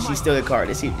 Hopefully she's still in the car.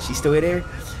 She's still in there?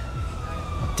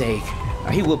 Dang.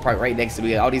 He will park right next to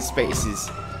me. All these spaces.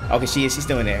 Okay, she's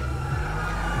still in there.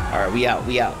 Alright, we out.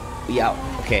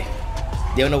 Okay.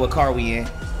 They don't know what car we in.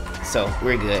 So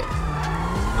we're good.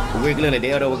 We're good. They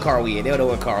don't know what car we in.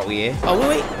 Oh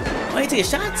wait. Oh, they taking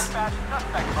shots?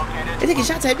 They taking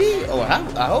shots at me? Oh,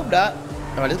 I hope not.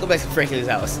 Alright, let's go back to Franklin's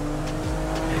house.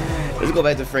 Let's go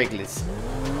back to Franklin's.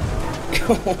 I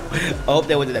hope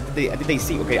that wasn't. I think they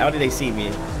see. Okay, how did they see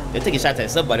me? They're taking shots at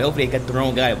somebody. Hopefully they got the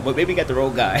wrong guy. But maybe got the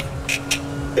wrong guy.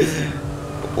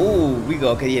 Ooh, we go.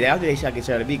 Okay, yeah. After they shot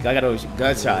at me, I got those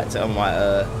gunshots on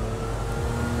my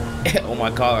on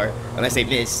my car. Unless they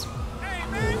miss.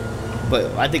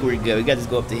 But I think we're good. We got to just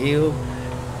go up the hill,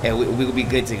 and we will be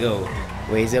good to go.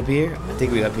 Wait, is it up here? I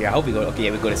think we're up here. I hope we go. Okay,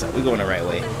 yeah, we go this. We going the right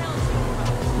way.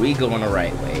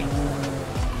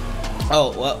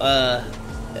 Oh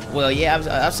well, yeah,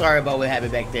 I'm sorry about what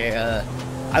happened back there.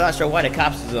 I'm not sure why the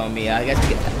cops was on me. I guess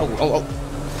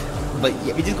but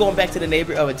yeah, we just going back to the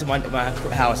to my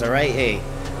house. All right, hey,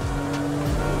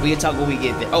 we can talk when we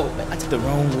get there. Oh, I took the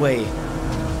wrong way.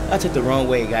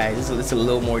 Guys. This is a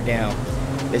little more down.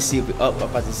 Let's see if we I'm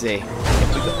about to say.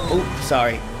 Oh,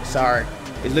 sorry.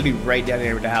 It's literally right down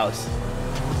there with the house.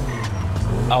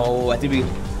 Oh,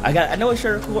 I know a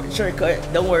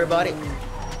shortcut. Don't worry about it.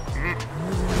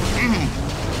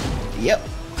 Yep.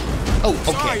 Oh,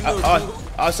 okay.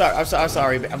 I'm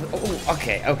sorry.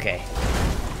 Okay. Okay.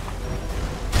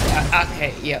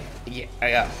 Yep.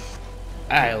 Yeah.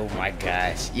 Oh my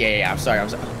gosh. Yeah. I'm sorry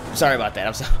about that.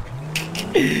 I'm sorry.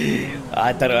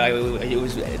 I thought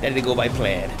that didn't go by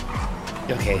plan.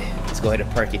 Okay. Let's go ahead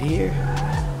and park it here.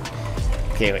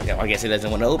 Okay. Wait, no, I guess it doesn't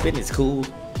want to open. It's cool.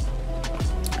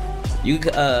 You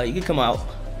can come out.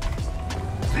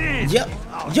 Yep.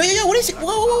 Yo. What is it?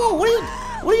 Whoa.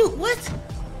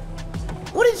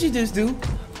 What did you just do?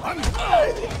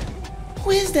 Who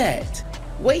is that?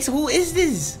 Wait, so who is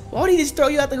this? Why would he just throw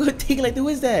you out the good thing like, who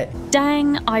is that?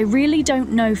 Dang, I really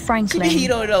don't know Franklin. You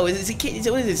don't know. Is this a kid?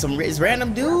 What is it? Some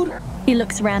random dude? He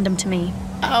looks random to me.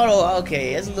 I don't know.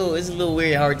 Okay, it's a little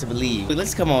weird, hard to believe. But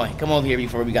let's come over here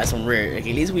before we got some rare. Okay,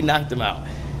 at least we knocked him out.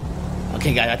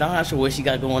 Okay, guys, I'm not sure what she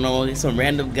got going on. Some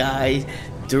random guy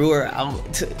threw her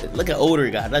out. Look at older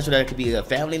guy. I'm not sure that could be a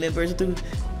family member or something.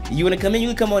 You wanna come in? You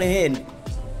can come on ahead.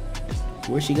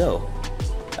 Where'd she go?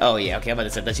 Oh yeah, okay. I'm about to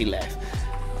say that she left.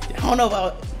 I don't know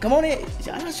about. Come on in.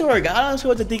 I'm not sure, guys. I'm not sure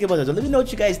what to think about this. So let me know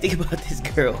what you guys think about this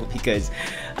girl, because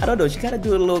I don't know. She kind of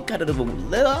do a little, I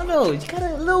don't know. She kind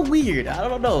of a little weird. I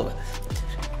don't know.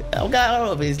 I don't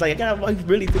know. It's like I'm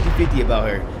really 50-50 about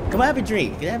her. Come on, have a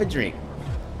drink. Have a drink.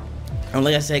 And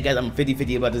like I said, guys, I'm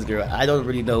 50-50 about this girl. I don't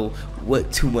really know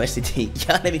what too much to think.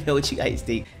 Y'all let me know what you guys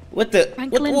think. What the?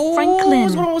 Franklin, what's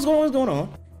Franklin. What's going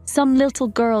on? Some little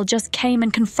girl just came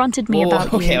and confronted me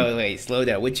about okay, you. wait, slow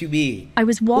down. What you mean? I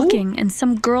was walking and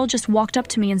some girl just walked up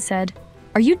to me and said,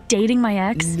 "Are you dating my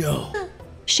ex?" No.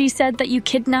 She said that you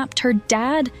kidnapped her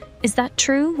dad. Is that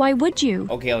true? Why would you?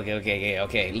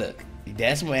 Okay. Look,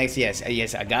 that's my ex.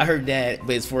 Yes, I got her dad,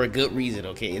 but it's for a good reason.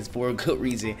 Okay, it's for a good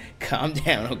reason. Calm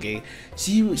down. Okay.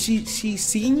 She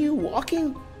seen you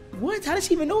walking. What? How did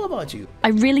she even know about you? I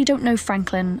really don't know,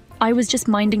 Franklin. I was just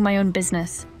minding my own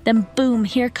business. Then boom,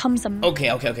 here comes a...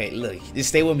 Okay. Look, just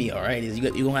stay with me, all right? You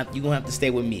gonna have to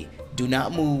stay with me. Do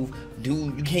not move.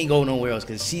 You can't go nowhere else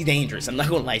because she's dangerous. I'm not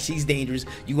gonna lie, she's dangerous.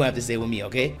 You gonna have to stay with me,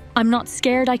 okay? I'm not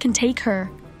scared. I can take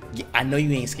her. Yeah, I know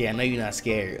you ain't scared. I know you're not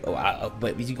scared.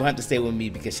 But you gonna have to stay with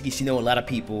me because she know a lot of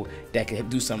people that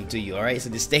could do something to you, all right? So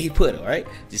just stay put, all right?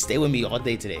 Just stay with me all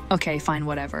day today. Okay, fine,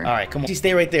 whatever. All right, come on. Just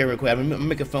stay right there real quick. I'm gonna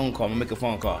make a phone call.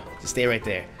 Just stay right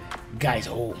there. Guys,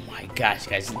 oh my gosh,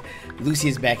 guys.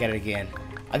 Lucia's back at it again.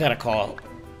 I got a call.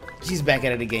 She's back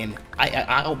at it again.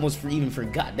 I almost even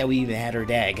forgot that we even had her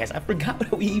dad, guys. I forgot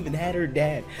that we even had her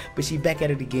dad. But she's back at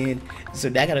it again. So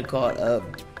I gotta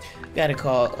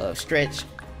call Stretch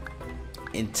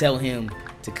and tell him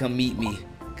to come meet me,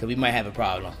 because we might have a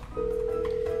problem.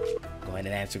 Go ahead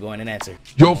and answer.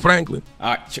 Joe Franklin.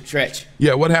 All right, Stretch.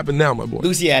 Yeah, what happened now, my boy?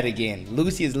 Lucy at it again.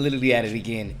 Lucy is literally at it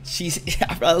again.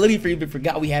 I literally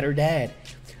forgot we had her dad.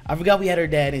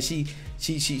 And she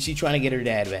trying to get her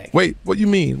dad back. Wait, what you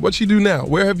mean? What'd she do now?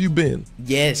 Where have you been?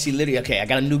 Yeah, she literally, okay, I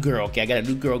got a new girl,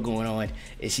 going on,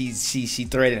 and she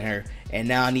threatened her, and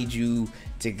now I need you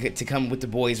to come with the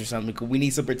boys or something, because we need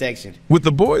some protection. With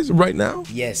the boys right now?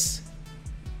 Yes,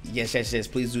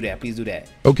 please do that.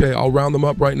 Okay, I'll round them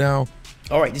up right now.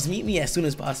 All right, just meet me as soon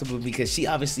as possible, because she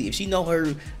obviously, if she know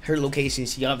her location,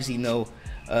 she obviously know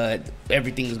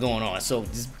everything is going on. So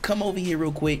just come over here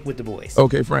real quick with the boys.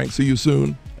 Okay, Frank, see you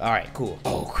soon. All right, cool.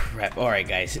 Oh crap. All right,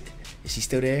 guys, is she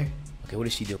still there? Okay, what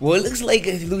does she do? Well, it looks like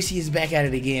Lucy is back at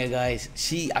it again, guys.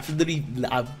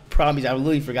 I promise, I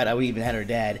literally forgot that we even had her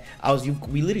dad.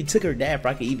 We literally took her dad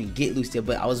before I could even get Lucia,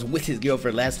 but I was with his girl for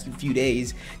the last few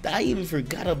days that I even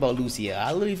forgot about Lucia.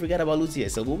 I literally forgot about Lucia.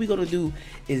 So what we're gonna do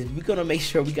is we're gonna make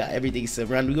sure we got everything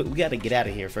surrounded. We gotta get out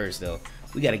of here first, though.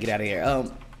 We gotta get out of here.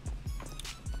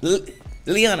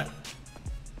 Liliana,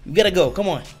 we gotta go. Come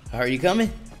on. Are you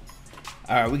coming?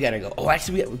 All right, we gotta go. Oh,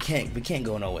 actually, we can't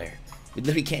go nowhere. We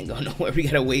literally can't go nowhere. We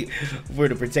gotta wait for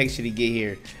the protection to get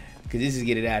here, because this is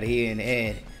getting out of here.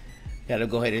 And gotta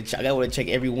go ahead and I gotta check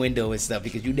every window and stuff,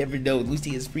 because you never know.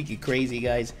 Lucy is freaking crazy,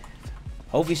 guys.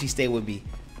 Hopefully she stay with me.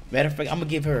 Matter of fact, I'm gonna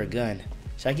give her a gun.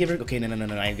 Should I give her? Okay, no,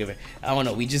 I ain't give her. I don't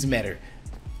know. We just met her.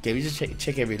 Okay, we just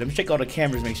check everything. Let me check all the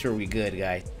cameras, make sure we good,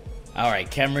 guys. All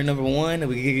right, camera number 1,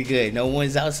 we good. No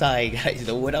one's outside, guys.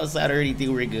 No one outside or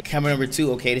anything. We're good. Camera number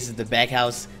 2, okay, this is the back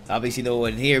house. Obviously, no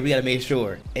one here. We gotta make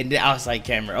sure. And the outside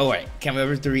camera. All right, camera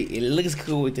number 3. It looks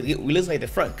cool. It looks like the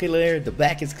front clear, the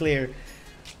back is clear,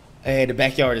 and the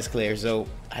backyard is clear. So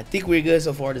I think we're good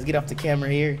so far. Let's get off the camera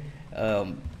here.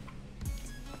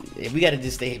 We gotta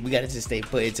just stay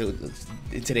put until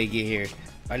they get here.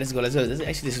 All right, let's go. Actually,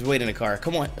 this is waiting in the car.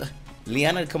 Come on,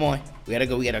 Liana, come on. We gotta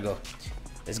go.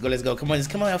 Let's go. Come on, just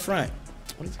come on out front.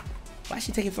 Why is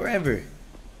she taking forever?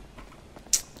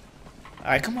 All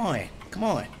right, come on.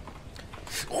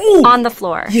 Ooh! On the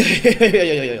floor.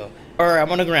 Yo. All right,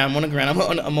 I'm on the ground. I'm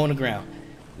on the ground.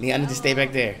 Liana, just stay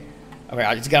back there. All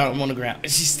right, I'm on the ground.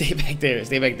 Just stay back there.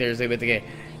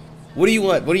 What do you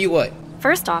want?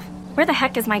 First off, where the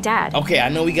heck is my dad? Okay, I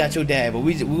know we got your dad, but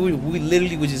we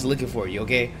literally was just looking for you,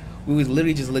 okay? We was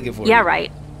literally just looking for you. Yeah,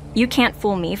 right. You can't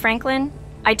fool me, Franklin.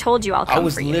 I told you I'll come for you. I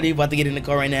was literally about to get in the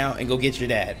car right now and go get your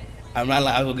dad. I'm not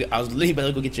lying. I was literally about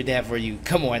to go get your dad for you.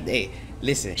 Come on, hey,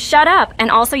 listen. Shut up.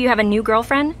 And also, you have a new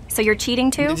girlfriend, so you're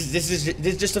cheating too? This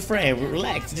is just a friend.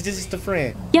 Relax. This is just a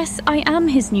friend. Yes, I am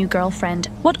his new girlfriend.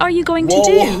 What are you going to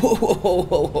do?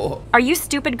 Whoa. Are you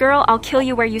stupid, girl? I'll kill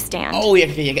you where you stand. Oh, yeah,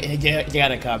 you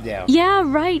gotta calm down. Yeah,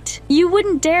 right. You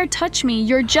wouldn't dare touch me.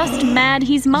 You're just mad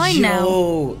he's mine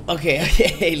now. Okay.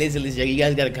 Hey, listen. You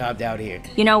guys gotta calm down here.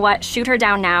 You know what? Shoot her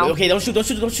down now. Okay, don't shoot.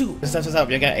 Stop.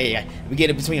 We get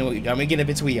in between. I'm gonna get in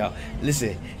between y'all.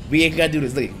 Listen, we ain't gotta do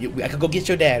this. Look, I can go get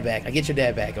your dad back.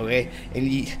 Okay? And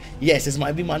yes, this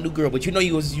might be my new girl, but you know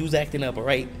you was acting up, all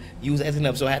right? You was acting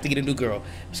up, so I have to get a new girl.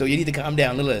 So you need to calm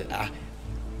down. Look,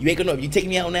 you ain't gonna know. If you take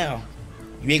me out now,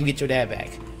 you ain't gonna get your dad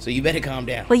back. So you better calm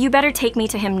down. Well, you better take me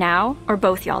to him now, or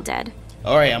both y'all dead.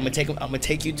 All right, I'm gonna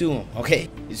take you to him. Okay,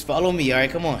 just follow me. All right,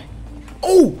 come on.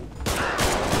 Oh!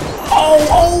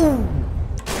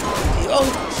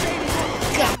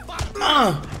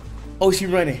 Oh, she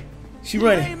running. She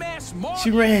running.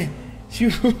 She ran. She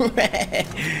ran.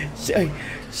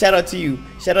 Shout out to you.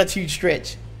 Shout out to you,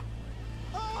 Stretch.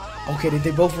 Okay, did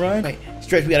they both run? Wait,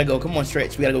 Stretch, we gotta go. Come on,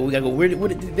 Stretch. We gotta go. We gotta go. Where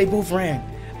did they both ran?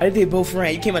 I think they both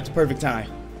ran. You came at the perfect time.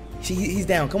 He's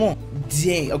down. Come on.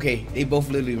 Dang. Okay, they both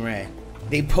literally ran.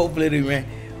 They both literally ran.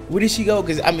 Where did she go?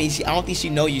 Cause I mean, I don't think she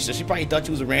know you, so she probably thought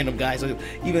you was a random guy. So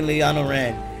even Liana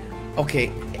ran. Okay.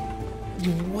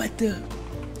 What the?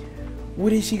 Where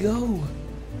did she go?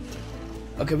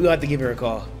 Okay, we have to give her a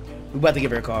call. We about to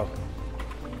give her a call.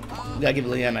 We gotta give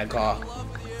Liana a call.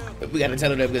 We gotta tell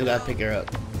her that we gotta pick her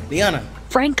up. Liana.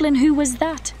 Franklin, who was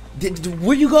that?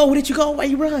 Where you go? Where did you go? Why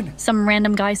you run? Some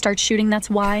random guy starts shooting, that's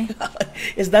why.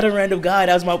 It's not a random guy.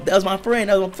 That was my friend.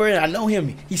 That was my friend. I know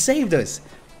him. He saved us.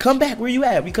 Come back. Where you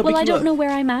at? We come. Well, I pick you don't up. know where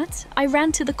I'm at. I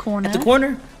ran to the corner. At the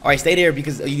corner? All right, stay there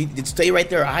because you stay right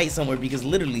there or hide somewhere because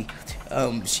literally,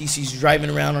 she's driving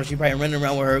around or she probably running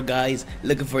around with her guys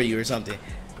looking for you or something.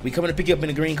 We coming to pick you up in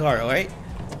the green car. All right.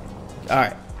 All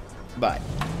right. Bye.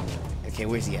 Okay,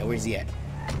 where's he at? Where's he at?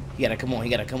 He gotta come on. He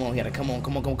gotta come on. He gotta come on.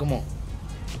 Come on. Come on. Come on.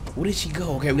 Where did she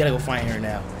go? Okay, we gotta go find her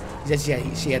now. He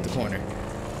said she at the corner.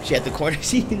 She at the corner.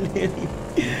 She literally.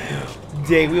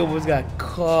 Dang, we almost got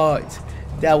caught.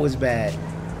 That was bad.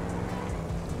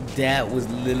 That was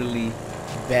literally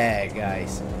bad,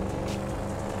 guys.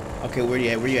 Okay, where you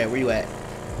at? Where you at? Where you at?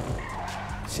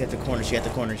 She at the corner. She at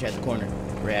the corner. She at the corner.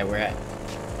 Where at? Where at?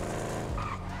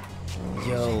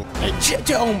 Yo.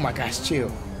 Chill. Oh my gosh,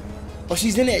 chill. Oh,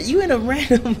 she's in there. You in a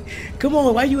random. Come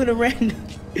on, why you in a random?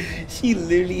 She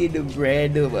literally in the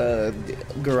random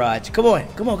garage. Come on,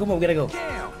 come on, come on. We gotta go.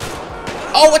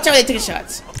 Oh, watch out! They taking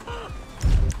shots.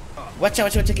 Watch out!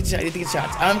 Watch out! Taking shots. They taking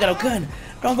shots. I don't got a gun.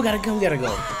 No, we got a gun. We gotta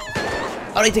go.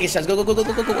 Oh, they taking shots. Go, go, go, go,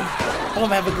 go, go, go. I don't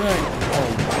have a gun.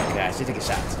 Oh my gosh, they taking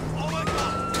shots.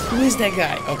 Who is that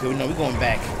guy? Okay, no, we're going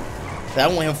back. I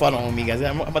don't want him following me, guys.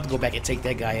 I'm about to go back and take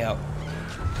that guy out.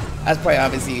 That's probably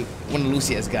obviously one of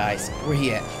Lucia's guys. Where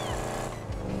he at?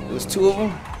 It was two of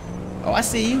them. Oh, I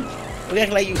see you. We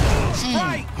act like you.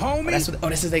 Right, homie. Oh, that's what. Oh,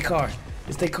 this is their car.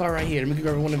 This is their car right here. Let me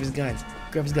grab one of his guns.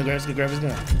 Grab his gun. Grab his gun. Grab his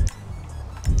gun.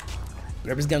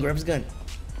 Grab his gun. Grab his gun.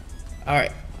 All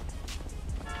right.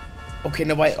 Okay,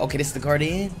 nobody. Okay, this is the car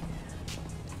they in.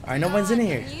 All right, no one's in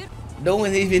here. No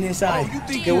one's even inside.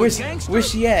 Okay, where's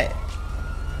she at?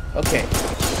 Okay.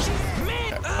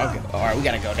 Okay. All right, we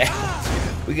gotta go now.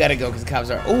 We gotta go because the cops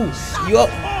are. Oh, you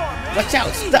up? Watch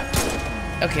out! Stop.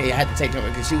 Okay, I had to take her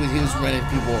because he was running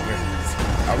people over.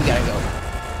 All right, we gotta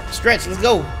go. Stretch, let's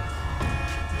go.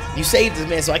 You saved us,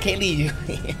 man, so I can't leave you.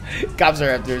 Cops are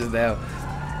after us now.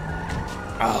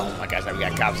 Oh my gosh, we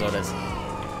got cops on us.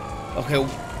 Okay,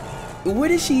 where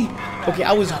did she? Okay,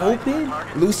 I was hoping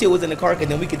Lucia was in the car because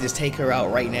then we could just take her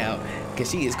out right now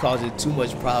because she is causing too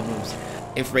much problems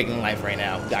in freaking life right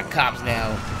now. We got cops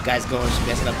now. Guys going, she's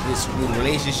messing up this smooth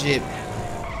relationship.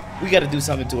 We gotta do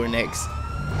something to her next.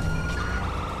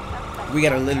 We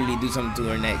gotta literally do something to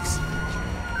her next.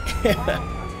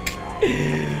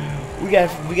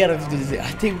 we gotta do this.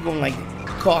 I think we're gonna like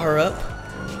call her up,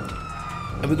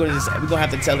 and we're gonna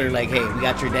have to tell her like, hey, we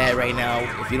got your dad right now.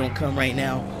 If you don't come right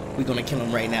now, we're gonna kill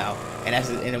him right now. And that's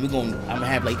and then I'm gonna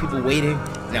have like people waiting.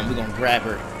 And then we're gonna grab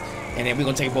her, and then we're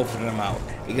gonna take both of them out.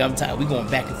 I'm tired. We're going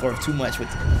back and forth too much with.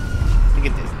 Look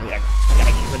at this. We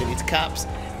gotta get rid of these cops.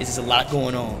 It's just a lot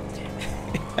going on.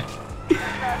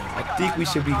 I think we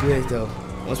should be good though.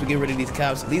 Once we get rid of these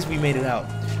cops, at least we made it out.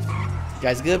 You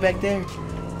guys good back there?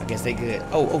 I guess they good.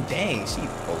 Oh dang,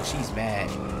 she's mad.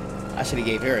 I should have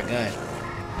gave her a gun.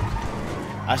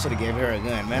 I should have gave her a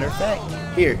gun. Matter of fact,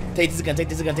 here, take this gun, take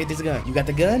this gun, take this gun. You got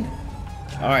the gun?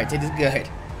 All right, take this gun.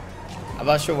 I'm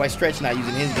not sure why Stretch not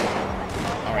using his gun.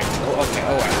 All right. Oh, okay.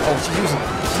 All right. Oh, she's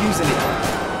using it.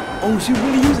 Oh, she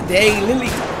really using it. Dang,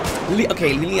 Lily.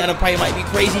 Okay, Liliana probably might be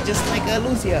crazy, just like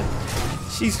Lucia.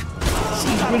 She's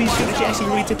really shooting. She actually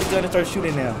really took the gun and started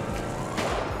shooting now.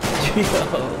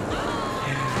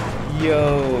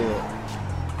 Yo.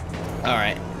 All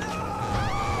right.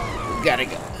 We gotta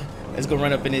go. Let's go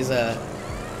run up in his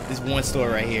this one store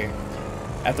right here.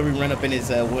 After we run up in his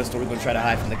one store, we're gonna try to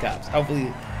hide from the cops.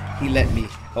 Hopefully he let me.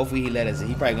 Hopefully he let us.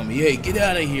 He probably gonna be, hey, get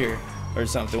out of here or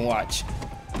something. Watch.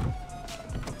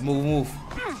 Move.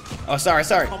 Oh, sorry.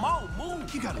 Come on,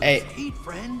 move. You gotta lose heat,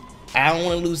 friend. I don't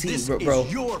want to lose heat, bro. This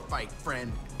is your fight,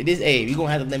 friend. It is. Hey, you're gonna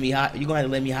have to let me hide. You're gonna have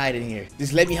to let me hide in here.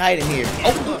 Just let me hide in here.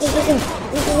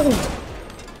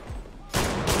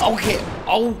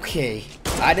 Okay.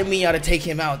 I didn't mean y'all to take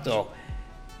him out though.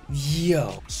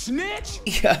 Yo. Snitch?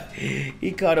 Yeah,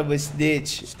 he called him a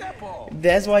snitch.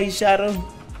 That's why he shot him.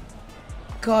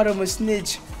 Called him a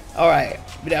snitch. All right,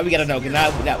 we gotta know. Now,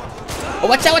 Oh,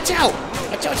 watch out, watch out!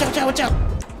 Watch out, watch out, watch out, watch out!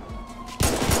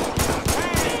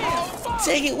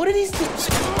 Take it, what are these dudes?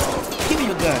 Give me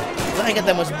your gun. I ain't got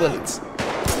that much bullets.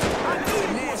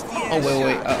 Oh,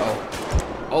 wait,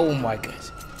 uh-oh. Oh my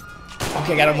gosh.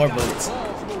 Okay, I got no more bullets.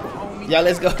 Y'all,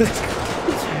 let's go.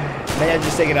 Man, I'm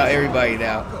just taking out everybody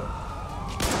now.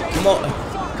 Come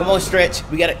on. Come on, Stretch.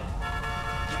 We gotta...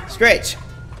 Stretch.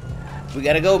 We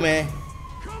gotta go, man.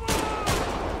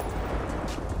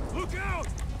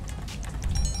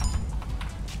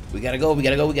 We gotta go, we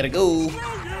gotta go, we gotta go.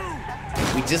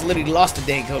 We just literally lost the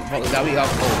dang. Now we off.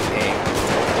 Oh, dang.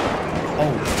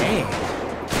 Oh, dang.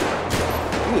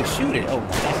 We were shooting. Oh, my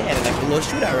gosh. They had like a little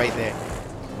shootout right there.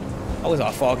 I was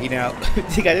all foggy now.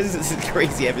 This is a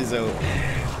crazy episode.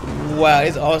 Wow,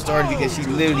 it's all started because she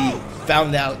literally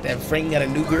found out that Frank got a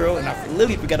new girl, and I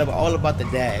literally forgot all about the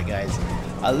dad, guys.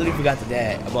 I literally forgot the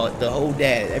dad, about the whole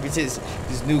dad, ever since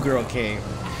this new girl came.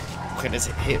 Okay, let's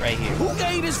hit right here. Who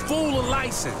gave this fool a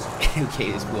license? Who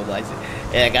gave this fool a license?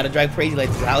 And I gotta drive crazy like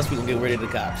this house, we gonna get rid of the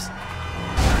cops.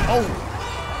 Oh!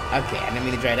 Okay, I didn't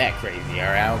mean to drive that crazy,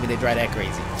 alright? I don't mean to drive that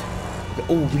crazy. Okay.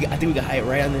 Oh, I think we got hide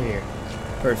right under here.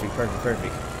 Perfect, perfect,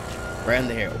 perfect. Right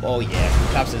under here. Oh yeah,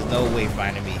 the cops, there's no way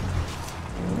finding me.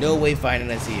 No way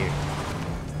finding us here.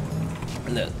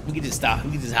 Look, we can just stop.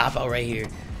 We can just hop out right here.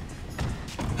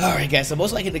 All right, guys. So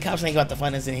most likely the cops ain't got to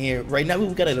find us in here right now.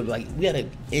 We gotta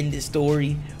end this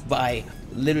story by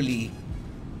literally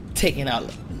taking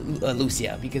out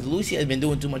Lucia, because Lucia has been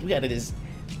doing too much. We gotta just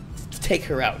take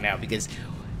her out now because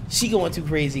she going too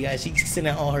crazy, guys. She's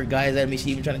sending all her guys at me. She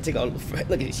even trying to take all. Look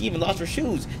at it. She even lost her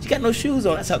shoes. She got no shoes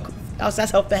on.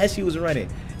 That's how fast she was running.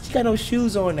 She got no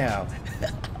shoes on now.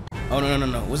 Oh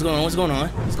no. What's going on? What's going on?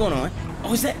 What's going on?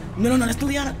 Oh, is that? No. That's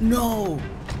Liliana. No.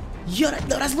 Yo,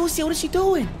 that's Lucia. What is she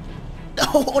doing?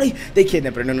 Oh, they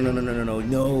kidnapped her.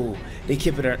 No. They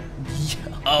kidnapped her.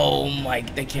 Oh my,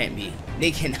 they can't be.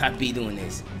 They cannot be doing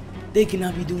this. They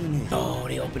cannot be doing this. Oh,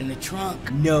 they opened the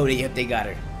trunk. No, they got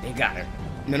her. They got her.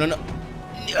 No.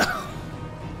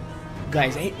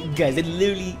 Guys, they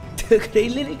literally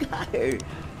got her.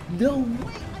 No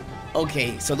way.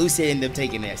 Okay, so Lucia ended up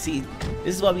taking that. See,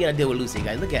 this is why we gotta deal with Lucia,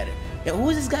 guys. Look at her. Now, who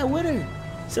is this guy with her?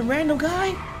 Some random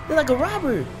guy? They're like a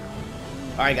robber.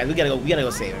 All right, guys, we gotta go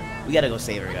save her. We gotta go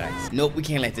save her, guys. Nope, we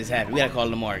can't let this happen. We gotta call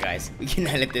Lamar, guys. We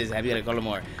cannot let this happen. We gotta call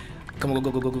Lamar. Come on, go.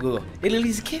 They literally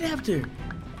just kidnapped her.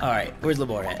 All right, where's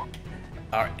Lamar at?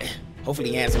 All right, hopefully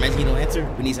he answers. Imagine he don't answer.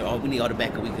 We need all the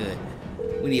backup we could.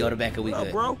 We need all the backup we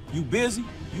could. Bro, you busy?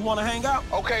 You wanna hang out?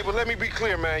 Okay, but let me be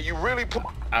clear, man. You really put.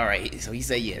 All right, so he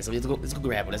said yes. So let's go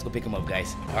grab him. Let's go pick him up,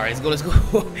 guys. All right, let's go.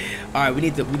 All right, we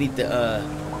need to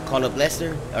call up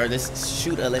Lester, or let's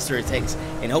shoot Lester a text,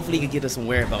 and hopefully he can get us some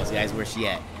whereabouts, guys, where she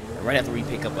at. Right after we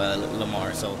pick up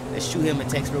Lamar. So let's shoot him a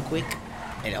text real quick,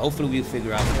 and hopefully we'll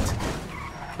figure out what.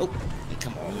 Oh,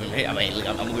 come on, man. I mean,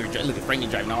 look at Frankie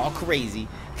driving all crazy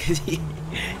because he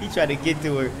tried to get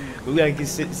to her. We gotta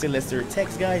send Lester a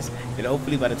text, guys, and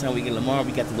hopefully by the time we get Lamar,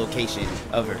 we got the location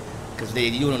of her, because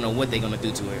you don't know what they're gonna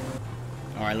do to her.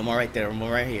 All right, Lamar right there.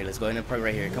 Lamar right here. Let's go ahead and park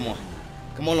right here. Come on,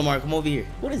 Lamar, come over here.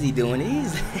 What is he doing? He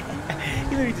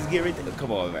literally just get right there.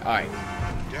 Come on, man. All right,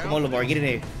 come on, Lamar, get in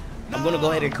there. I'm gonna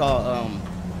go ahead and call.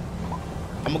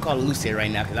 I'm gonna call Lucia right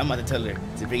now because I'm about to tell her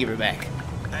to give her back.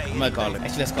 I'm gonna call her.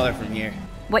 Actually, let's call her from here.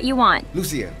 What you want?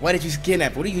 Lucia, why did you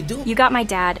kidnap her? What are you doing? You got my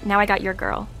dad. Now I got your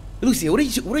girl. Lucia, what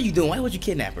are you doing? Why would you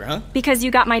kidnap her, huh? Because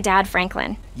you got my dad,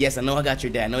 Franklin. Yes, I know I got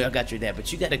your dad.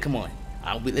 But you gotta come on.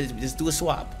 Let's do a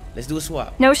swap. Let's do a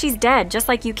swap. No, she's dead, just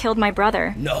like you killed my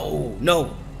brother. No.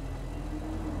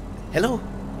 Hello?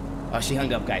 Oh, she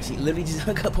hung up, guys. She literally just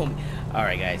hung up on me. All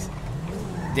right, guys.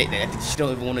 I think she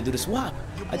don't even want to do the swap.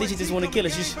 I think she just want to kill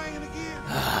her.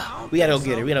 We gotta go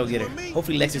get her.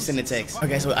 Hopefully Lester send a text.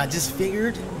 Okay, so I just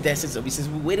figured that since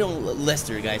we waited on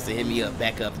Lester, guys, to hit me up,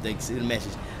 back up, to send a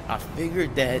message, I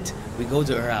figured that we go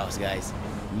to her house, guys.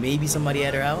 Maybe somebody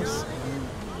at her house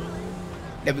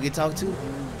that we could talk to.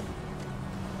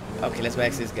 Okay, let's go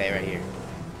ask this guy right here.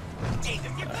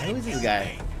 Who is this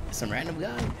guy? Some random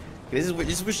guy? This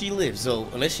is where she lives. So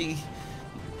unless she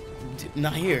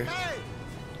not here.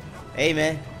 Hey,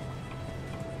 man.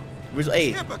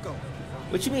 Hey.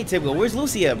 What you mean typical? Where's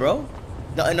Lucia, bro?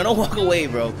 No, don't walk away,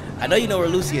 bro. I know you know where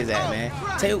Lucia's at, man.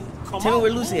 Tell me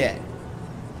where Lucia at.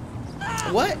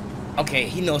 What? Okay,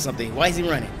 he knows something. Why is he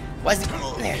running?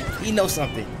 He knows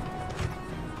something.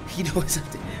 We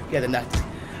gotta knock this.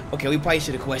 Okay, we probably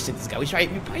should have questioned this guy. We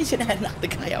probably should have knocked the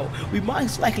guy out. We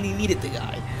most likely needed the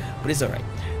guy. But it's alright.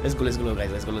 Let's go,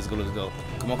 guys. Let's go.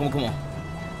 Come on.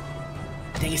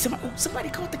 Dang it, somebody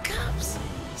called the cops.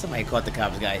 Somebody called the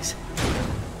cops, guys.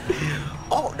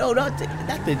 Oh no, not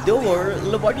the door.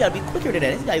 Lamar, you gotta be quicker than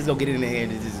that. This guy's gonna get in there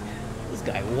and this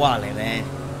guy walling, man.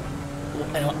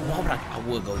 I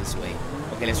would go this way.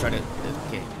 Okay, let's try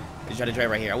to drive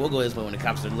right here. I will go this way when the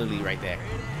cops are literally right there.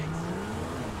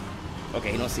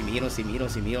 Okay, he don't see me. He don't see me. He don't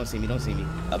see me. He don't see me. He don't see me.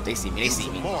 Up, they see me. They see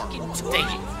me.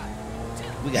 Thank you.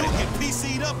 We gotta get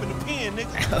PC'd up in the pen,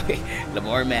 nigga. Okay,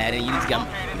 Lamar mad, and you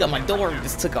got my door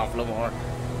just took off, Lamar.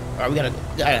 All right, we gotta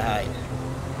hide.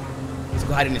 Let's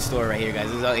go hide in the store right here, guys.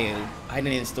 This is all, yeah,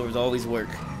 hiding in the stores always work.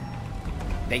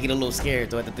 They get a little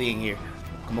scared though at the thing here.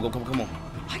 Come on, come on.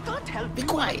 I can't help. Be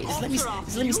quiet. Just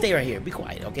let me stay right here. Be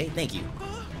quiet, okay? Thank you.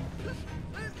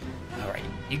 All right,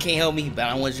 you can't help me, but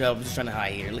I want you. I'm just trying to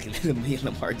hide here. Look at me and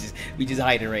Lamar we just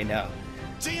hiding right now.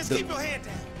 Just keep your head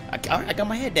down. I got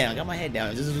my head down. I got my head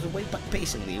down. Just wait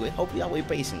patiently. Hopefully, I'll wait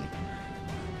patiently.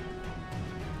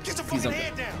 Get your fucking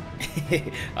head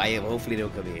down. I am. Hopefully, they'll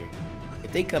come here.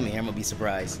 If they come in here, I'm gonna be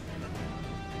surprised.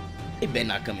 They better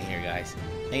not come in here, guys.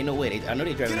 Ain't no way. I know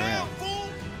they're driving around.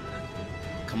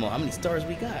 Come on, how many stars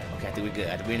we got? Okay, I think we're good.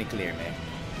 I think we're in the clear, man.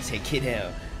 He said, "Get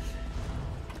down."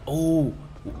 Oh,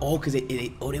 cause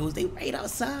they right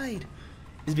outside.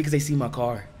 It's because they see my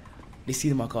car. They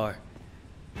see my car.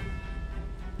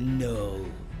 No.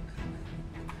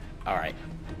 All right.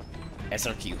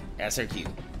 SRQ.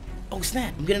 Oh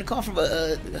snap! I'm getting a call from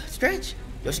Stretch.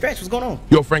 Yo, Stretch, what's going on?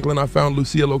 Yo, Franklin, I found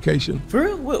Lucia location. For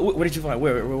real? What did you find?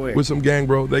 Where? With some gang,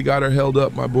 bro. They got her held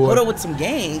up, my boy. Hold up, with some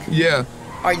gang? Yeah.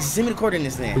 All right, just send me the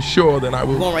coordinates then. For sure, then I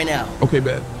will. I'm going right now. Okay,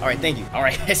 bad. All right, thank you. All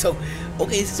right, so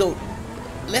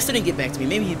Lester didn't get back to me.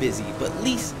 Maybe he's busy, but at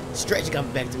least Stretch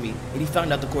got back to me, and he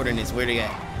found out the coordinates, where they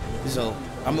at. So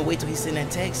I'm gonna wait till he send that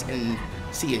text and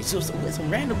see it. So some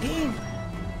random game.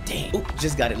 Dang. Oop,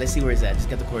 just got it. Let's see where it's at.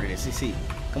 Just got the coordinates. Let's see.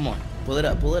 Come on, pull it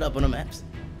up on the maps.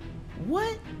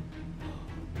 What?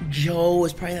 Joe,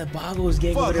 it's probably that Boggles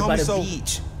gang over there by the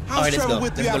beach. All right,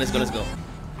 let's go.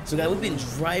 So guys, we've been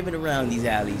driving around these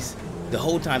alleys the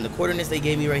whole time. The coordinates they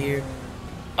gave me right here,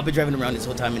 I've been driving around this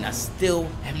whole time and I still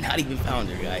have not even found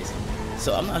her, guys.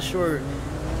 So I'm not sure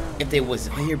if they was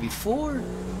here before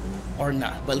or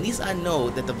not, but at least I know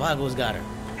that the Boggles got her.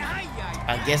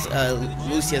 I guess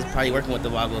Lucia's probably working with the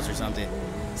Boggles or something.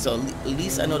 So at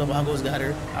least I know the Boggles got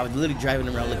her. I was literally driving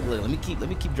around. Look, let me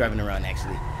keep driving around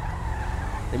actually.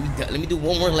 Let me do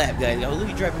one more lap, guys. I was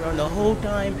literally driving around the whole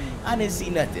time. I didn't see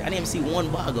nothing. I didn't even see one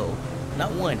Boggle.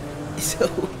 Not one. So,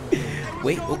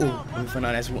 wait. Let me find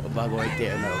out that's one Boggle right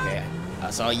there. No, okay. I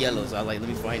saw yellow, so I was like, let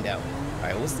me find out. All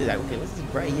right, what's this? Okay, what's this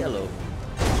bright yellow?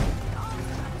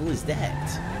 Who is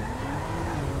that?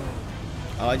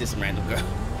 Oh, just some random girl.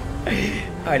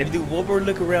 All right, let me do one more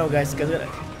look around, guys, because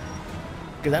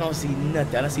I don't see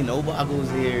nothing. I don't see no Boggles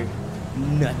here.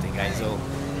 Nothing, guys. So,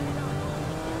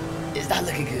 it's not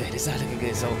looking good. So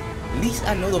at least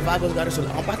I know the Boggles got her. So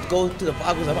I'm about to go to the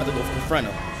Boggles. I'm about to go confront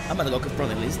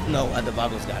them. At least know the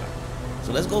Boggles got her.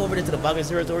 So let's go over there to the Boggles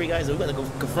territory, guys. We gotta go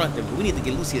confront them. We need to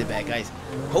get Lucia back, guys.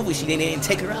 Hopefully they didn't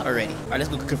take her out already. All right, let's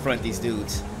go confront these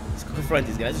dudes. Let's go confront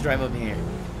these guys. Let's drive up here.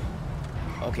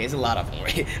 Okay, it's a lot of them,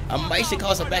 right? I might should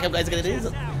call some backup guys because it is.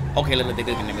 Okay, look, they're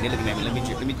looking at me.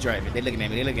 Let me drive it. They're looking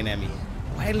at me.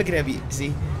 Why are they looking at me?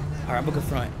 See? All right, I'm gonna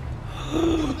confront.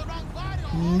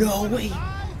 No way!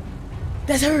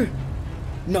 That's her!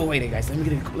 No way, guys. Let me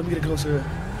get a closer.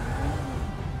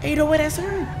 Ain't no way that's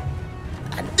her.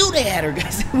 I knew they had her,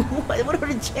 guys. What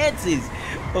are the chances?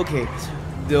 Okay.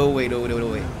 No way.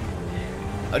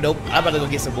 Oh, nope. I'm about to go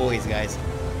get some boys, guys.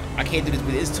 I can't do this,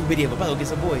 but there's too many of them. I'm about to go get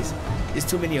some boys. There's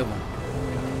too many of them.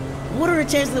 What are the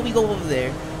chances that we go over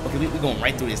there? Okay, we're going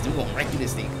right through this. We're going right through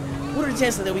this thing. What are the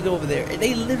chances that we go over there?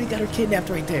 They literally got her kidnapped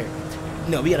right there.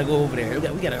 No, we gotta go over there.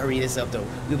 We gotta hurry this up though.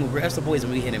 We're gonna grab some boys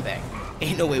and we hitting back.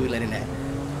 Ain't no way we letting that.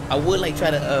 I would like try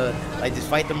to just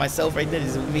fight them myself right there,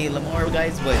 just me and Lamar,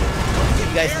 guys. But you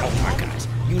guys, oh my gosh,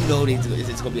 you know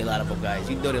it's gonna be a lot of them, guys.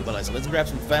 You know they're about. So let's grab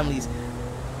some families.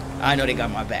 I know they got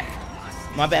my back.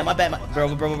 My bad,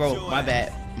 bro. My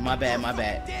bad.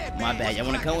 Y'all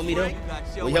wanna come with me though?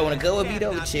 Well, y'all wanna go with me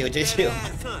though? Chill.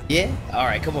 Yeah. All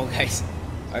right, come on, guys.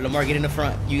 All right, Lamar, get in the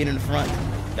front. You get in the front.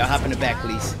 Y'all hop in the back,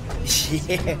 please.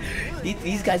 Yeah,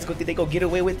 these guys think they gonna get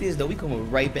away with this? Though we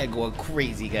coming right back, going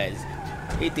crazy, guys.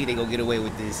 They think they gonna get away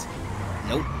with this?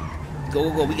 Nope.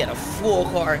 Go. We got a full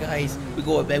car, guys. We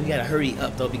going back. We gotta hurry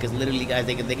up though, because literally, guys,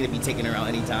 they gonna be taking her out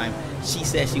anytime. She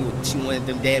said she wanted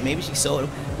them dead. Maybe she sold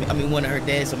them. I mean, one of her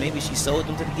dead. So maybe she sold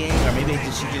them to the gang, or maybe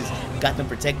she just got them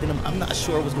protecting them. I'm not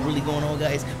sure what's really going on,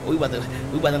 guys. But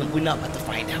we're not about to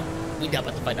find out. We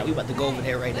about to go over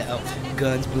there right now.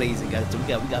 Guns blazing, guys. So we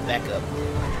got backup.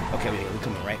 Okay, we're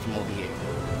coming right from over here.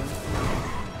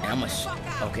 And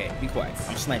Okay, be quiet.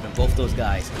 I'm sniping both those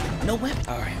guys. No weapon.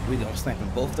 All right, we go. I'm sniping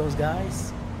both those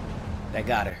guys. That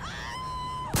got her.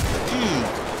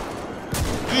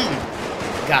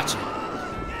 Gotcha.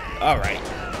 All right.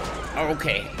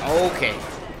 Okay.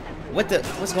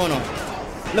 What's going on?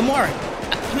 Lamar,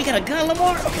 we got a gun,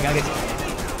 Lamar? Okay,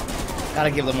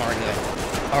 gotta give Lamar a gun.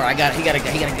 All right, he got a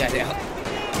gun now.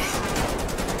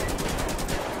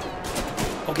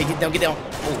 Okay, get down.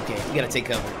 Okay, we gotta take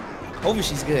cover. Hopefully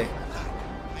she's good.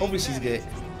 Okay,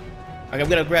 we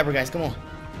gotta grab her, guys. Come on.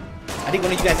 I think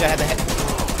one of you guys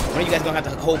gonna have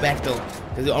to hold back though,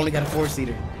 because we only got a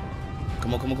 4-seater.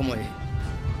 Come on.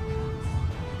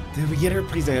 Did we get her?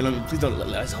 Please don't.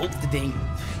 Let's hope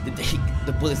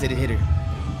the bullets didn't hit her.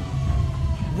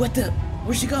 What the?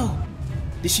 Where'd she go?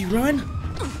 Did she run?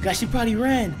 God, she probably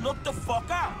ran. Look the fuck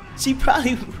out. She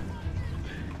probably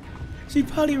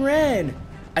ran.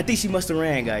 I think she must have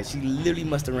ran, guys. She literally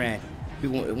must have ran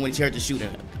when she heard the shooting.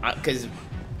 Because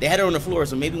they had her on the floor,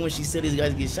 so maybe when she said these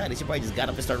guys get shot, she probably just got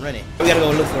up and started running. We gotta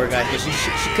go look for her, guys, but she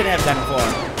couldn't have gotten far.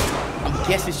 I'm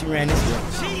guessing she ran this way.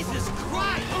 Jesus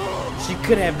Christ. She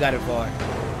could have gotten far.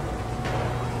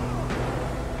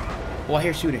 Oh, I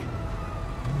hear shooting.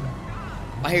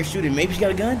 Maybe she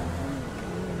got a gun?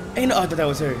 Ain't no, I thought that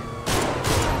was her.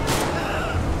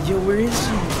 Yo, where is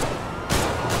she?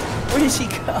 Where did she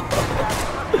go?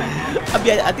 I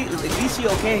think at least she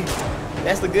okay.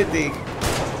 That's the good thing.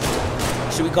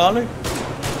 Should we call her? She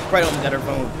probably almost got her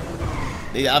phone.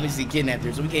 They obviously kidnapped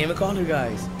her, so we can't even call her,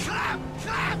 guys.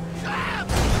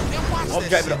 I'm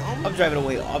driving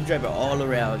away. I'm driving all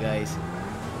around, guys.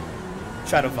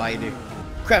 Try to find her.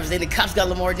 Crap, the cops got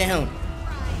Lamar down.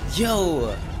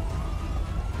 Yo.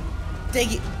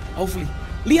 Take it. Hopefully.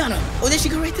 Liana. Oh, there she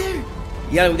go right there.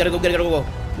 Yeah, we gotta go.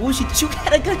 Ooh, she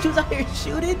got a gun. She was out here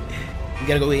shooting. We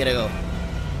gotta go.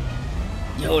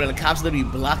 Yo, the cops literally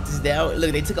blocked us down.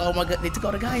 Look, they took all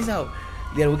the guys out.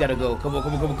 Yeah, we gotta go. Come on.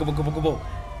 Take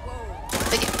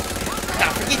it.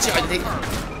 Nah, forget you.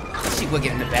 She will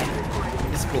get in the back.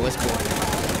 It's cool.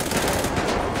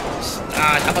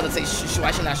 I'm about to say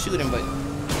why she not shooting, but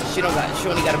she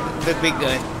only got a big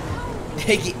gun.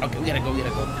 Take it. Okay, we gotta go.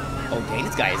 Okay,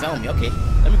 this guy is on me. Okay,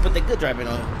 let me put that good driving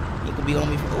on. He could be on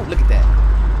me. Oh, look at that.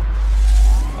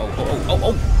 Oh.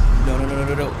 No.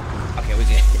 Okay, we're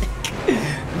good.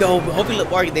 No, but hopefully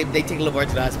Lamar, they take Lamar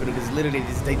to the hospital because literally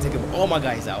they took all my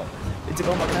guys out. They took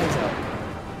all my guys out.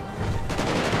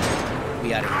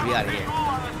 We out of here.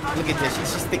 Look at this.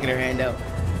 She's sticking her hand out.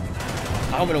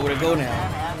 I don't know where to go now.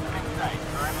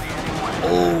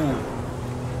 Oh.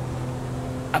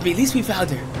 I mean, at least we found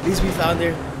her.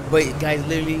 But guys,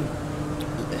 literally,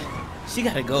 she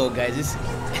gotta go, guys. It's,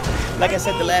 like I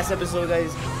said the last episode,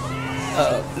 guys.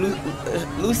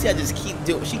 Lucia just keep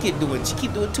doing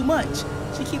too much.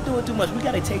 We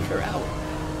gotta take her out.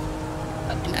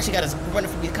 And now she got us running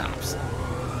from these cops.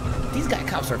 These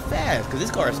cops are fast, because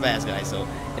this car is fast, guys. So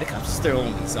and the cops are still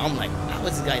on me. So I'm like, how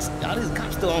is these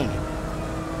cops still on me?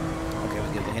 Okay,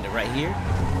 we're gonna hit it right here.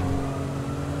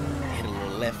 Hit a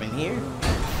little left in here.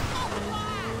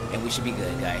 And we should be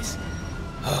good, guys.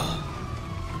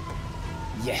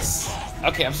 Yes.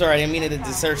 Okay, I'm sorry. I didn't mean it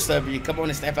to search sub you. Come on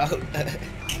and step out.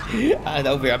 I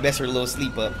know, I messed her a little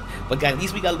sleep up. But guys, at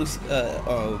least we got Lucia.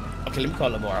 Okay, let me call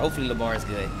Lamar. Hopefully Lamar is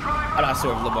good. I'm not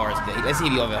sure if Lamar is good. Let's see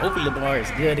if he over. Hopefully Lamar is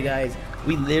good, guys.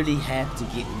 We literally have to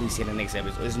get Lucia in the next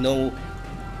episode. It's nothing.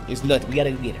 We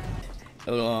gotta get her.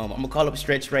 I'm gonna call up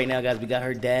Stretch right now, guys. We got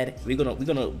her dad. We're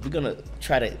gonna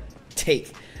try to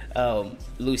take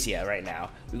Lucia right now.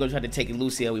 We're gonna try to take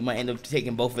Lucia. We might end up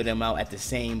taking both of them out at the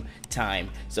same time.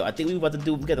 So I think we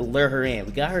gotta lure her in.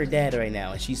 We got her dad right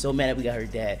now, and she's so mad that we got her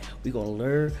dad. We're gonna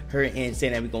lure her in,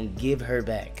 saying that we're gonna give her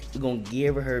back. We're gonna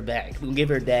give her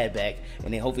dad back,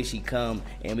 and then hopefully she come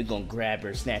and we're gonna grab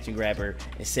her, snatch and grab her,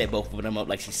 and set both of them up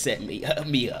like she set me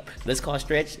up. Let's call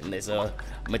Stretch, and I'm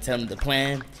gonna tell him the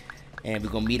plan, and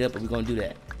we're gonna meet up and we're gonna do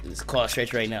that. Let's call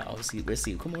Stretch right now. Let's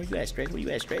see. Come on, where you at,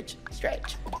 Stretch?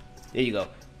 Stretch. There you go.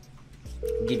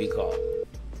 I'll give you a call.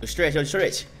 Stretch.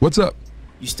 What's up?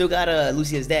 You still got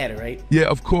Lucia's dad, right? Yeah,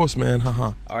 of course, man.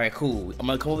 Haha. All right, cool. I'm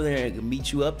gonna come over there and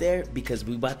meet you up there because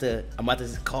I'm about to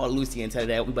call Lucia and tell her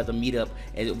that we about to meet up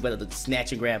and we're about to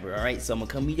snatch and grab her. All right, so I'm gonna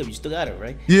come meet you. You still got her,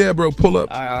 right? Yeah, bro. Pull up.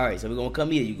 All right. So we're gonna come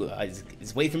meet you.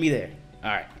 Just wait for me there.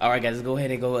 All right, guys. Let's go ahead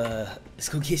and go. Let's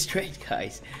go get Stretch,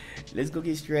 guys. Let's go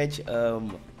get Stretch.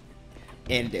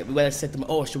 And we gotta set them.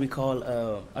 Oh, should we call?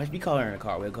 We call her in the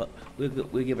car.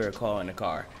 We'll give her a call in the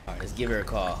car. All right, let's give her a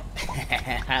call.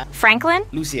 Franklin?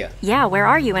 Lucia. Yeah, where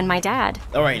are you and my dad?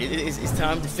 All right, it's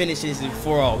time to finish this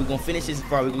for all. We're gonna finish this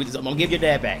for all. I'm gonna give your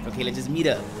dad back. Okay, let's just meet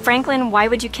up. Franklin, why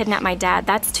would you kidnap my dad?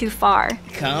 That's too far.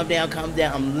 Calm down, calm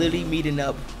down. I'm literally meeting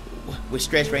up with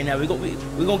Stretch right now. We're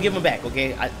gonna give him back.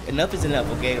 Okay, enough is enough.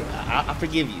 Okay, I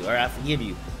forgive you. All right, I forgive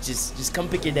you. Just come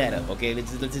pick your dad up. Okay,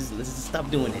 let's just stop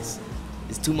doing this.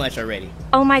 It's too much already.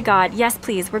 Oh my God, yes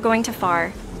please, we're going to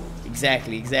far.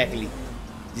 Exactly.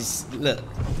 Just look,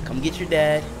 come get your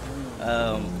dad.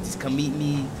 Just come meet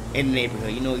me in the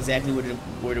neighborhood. You know exactly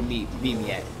where to meet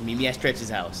me at. Meet me at Stretch's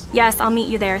house. Yes, I'll meet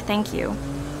you there, thank you.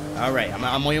 All right, I'm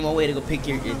on my way to go pick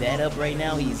your dad up right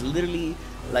now. He's literally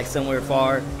like somewhere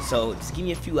far, so just give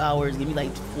me a few hours. Give me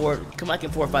like come like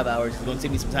in 4 or 5 hours. It's gonna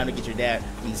take me some time to get your dad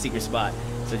from the secret spot.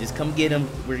 So just come get him.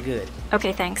 We're good.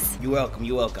 Okay, thanks. You're welcome.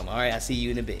 You're welcome. All right, I'll see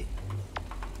you in a bit.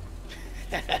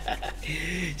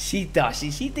 She thinks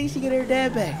she get her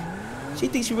dad back. She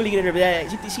thinks she really get her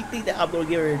dad. She thinks that I'm gonna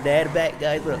give her dad back,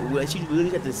 guys. But she really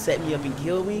got to set me up and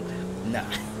kill me. Nah.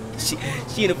 She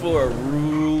in for a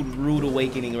rude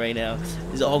awakening right now.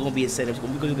 This is all gonna be a setup.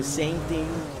 We're gonna do the same thing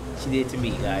she did to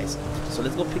me, guys. So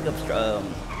let's go pick up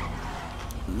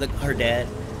look, her dad.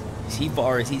 She is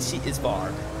far. So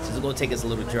it's gonna take us a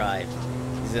little drive.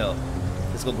 So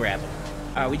let's go grab him.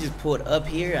 All right, we just pulled up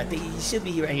here. I think he should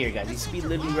be right here, guys. He should be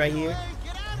literally right here.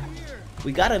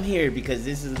 We got him here because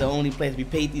this is the only place we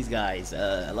paid these guys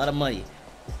a lot of money.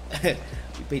 We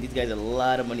paid these guys a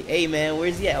lot of money. Hey man,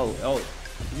 where's he at? Oh,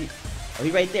 he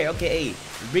right there. Okay,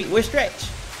 hey, where's Stretch?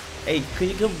 Hey, could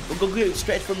you go get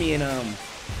Stretch for me and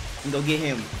go get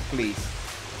him, please?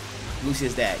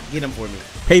 Lucia's dad. Get him for me.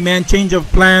 Hey man, change of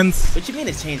plans. What you mean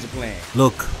it's change of plan?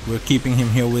 Look, we're keeping him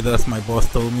here with us. My boss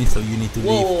told me, so you need to leave.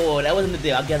 Whoa, that wasn't the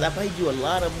deal. Guys, I paid you a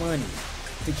lot of money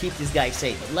to keep this guy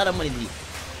safe. A lot of money.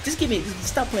 Just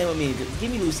stop playing with me. Just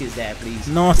give me Lucia's dad, please.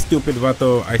 No, stupid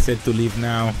Vato. I said to leave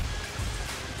now.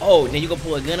 Oh, then you gonna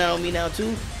pull a gun out on me now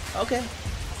too? Okay.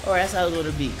 All right, that's how it's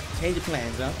gonna be. Change of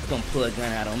plans, huh? You're gonna pull a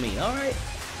gun out on me. All right.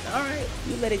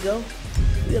 You let it go.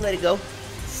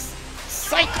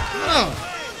 Psych!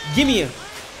 Give me him.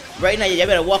 Right now, y'all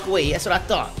better walk away. That's what I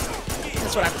thought.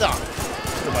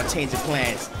 What about changing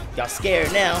plans? Y'all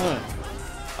scared now, huh?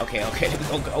 Okay. Let me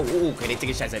go. Oh, okay. They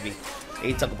taking shots at me.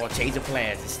 They talk about changing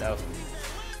plans and stuff.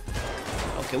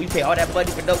 Okay, we pay all that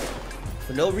money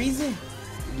for no reason?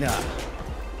 Nah.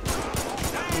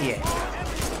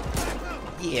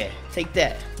 Yeah. Take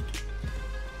that.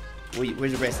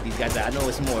 Where's the rest of these guys at? I know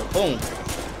it's more. Boom.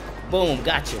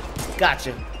 Gotcha.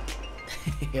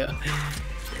 Yeah.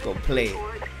 Go play it.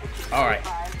 All right.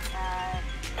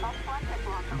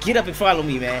 Get up and follow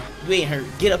me, man. You ain't hurt.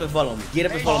 Get up and follow me.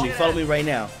 Follow me right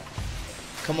now.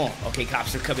 Come on. Okay,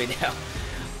 cops are coming now.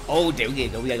 Oh, there we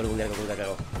go. We gotta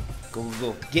go.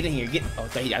 Go. Get in here. Oh, I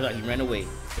thought he ran away.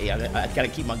 Hey, I gotta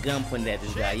keep my gun pointed at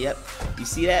this guy. Yep. You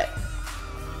see that?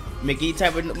 Make any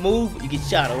type of move, you get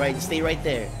shot. All right. Just stay right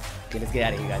there. Okay, let's get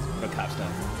out of here, guys. Before the cops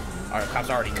come. All right, cops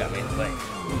already coming, but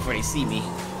before they see me.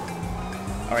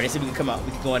 All right, let's see if we can come out.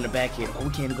 We can go in the back here. Oh,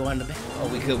 we can't go in the back. Oh,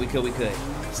 we could.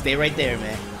 Stay right there,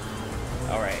 man.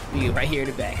 All right, we right here in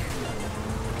the back.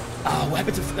 Oh, what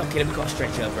happened to? Okay, let me call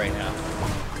Stretch up right now.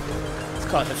 Let's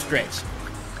call him Stretch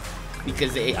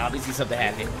because obviously something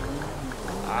happened.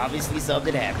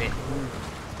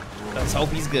 Let's hope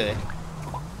he's good.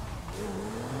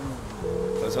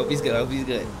 Hope he's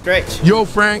good. Stretch. Yo,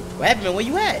 Frank. What happened, man? Where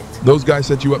you at? Those guys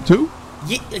set you up too?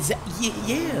 Yeah.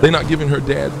 They're not giving her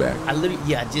dad back. I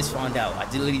just found out.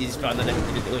 I literally just found out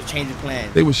that they were changing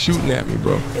plans. They was shooting at me,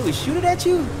 bro. They was shooting at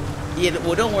you? Yeah,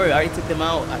 well, don't worry. I already took them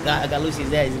out. I got Lucia's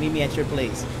dad. Just meet me at your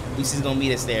place. Lucia's gonna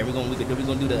meet us there. We're gonna do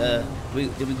the we're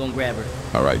gonna grab her.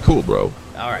 All right, cool, bro.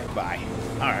 All right, bye.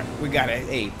 All right, we got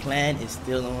a plan is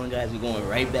still on, guys. We're going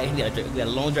right back. We got a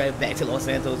long drive back to Los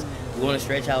Santos. We're going to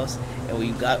Stretch House, and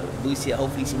we got Lucia.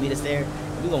 Hopefully, she meet us there.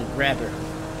 We're gonna grab her.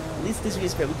 At least this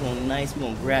week's we're going nice. We're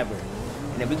gonna grab her,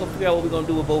 and then we're gonna figure out what we're gonna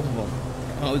do with both of them.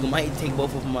 We might take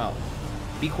both of them out.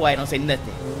 Be quiet. Don't say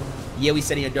nothing. Yeah, we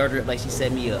setting your daughter up like she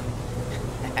set me up.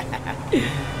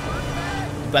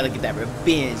 About to get that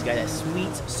revenge, guys. That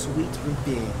sweet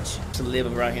revenge. To live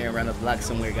around here, around the block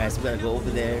somewhere, guys. We gotta go over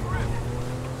there.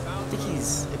 I think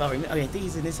he's, I think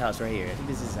he's in this house right here. I think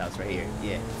this is his house right here.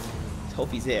 Yeah.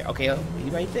 Hope he's there. Okay,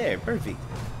 he's right there. Perfect.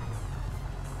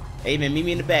 Hey man, meet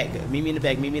me in the back. Meet me in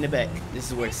the back. This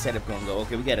is where the setup gonna go.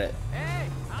 Okay, we gotta. Hey,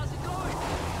 how's it going?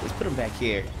 Let's put him back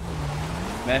here.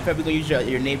 Matter of fact, we're gonna use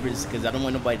your neighbors because I don't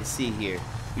want nobody to see here.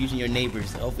 We're using your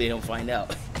neighbors. Hopefully they don't find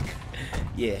out.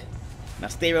 Yeah. Now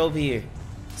stay right over here.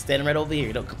 Standing right over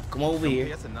here. Don't come over here.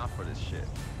 That's enough for this shit.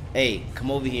 Hey, come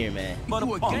over here, man.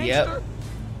 Yep.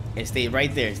 And stay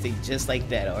right there. Stay just like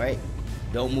that, all right?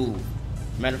 Don't move.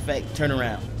 Matter of fact, turn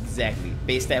around. Exactly.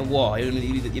 Face that wall. You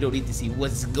don't need to see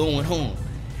what's going on.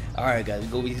 All right, guys.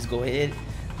 We just go ahead.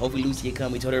 Hopefully Lucia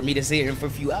come. We told her to meet us here for a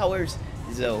few hours.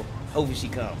 So hopefully she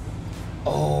come.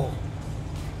 Oh,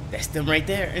 that's them right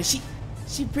there. And she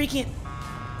freaking.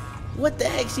 What the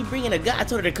heck? She bringing a guy. I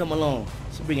told her to come along.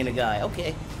 She bringing a guy.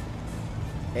 Okay.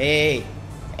 Hey.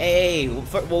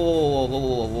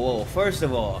 Whoa. First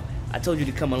of all, I told you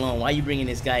to come along. Why are you bringing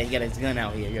this guy? He got his gun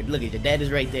out here. Look, your dad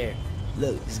is right there.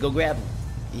 Look, just go grab him.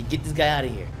 You get this guy out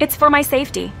of here. It's for my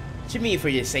safety. What you mean for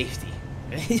your safety?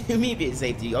 What you mean for your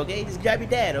safety? Okay, just grab your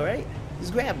dad, all right?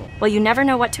 Just grab him. Well, you never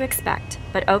know what to expect.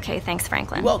 But okay, thanks,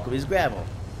 Franklin. You're welcome. Just grab him.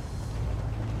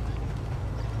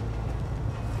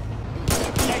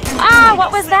 Ah,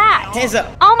 what was that? Hands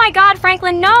up. Oh my God,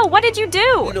 Franklin, no! What did you do?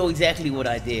 You know exactly what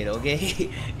I did,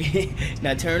 okay?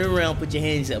 Now turn around, put your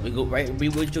hands up, and go right. Be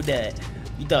with your dad.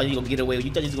 You thought you were gonna get away. You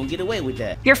thought you was gonna get away with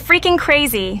that. You're freaking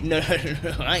crazy. No,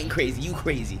 I ain't crazy. You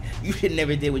crazy. You should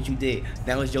never did what you did.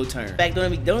 Now it's your turn. In fact,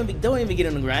 don't even get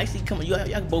on the ground. Actually, come on.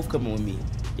 Y'all both coming with me.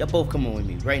 Y'all both coming with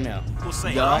me right now.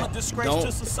 Y'all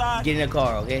don't get in the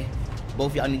car, okay?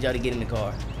 Both y'all need y'all to get in the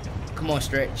car. Come on,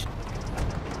 Stretch.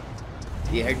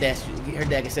 Yeah, her dad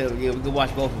can say, yeah, we can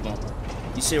watch both of them.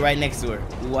 You sit right next to her.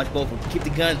 We watch both of them. Keep the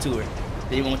gun to her.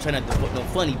 Then you won't try not to put no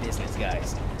funny business,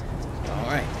 guys. All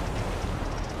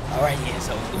right, yeah.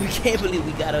 So we can't believe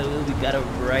we got her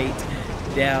right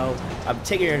down. I'm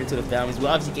taking her to the families. We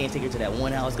obviously can't take her to that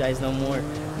one house, guys, no more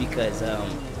because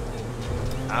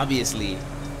obviously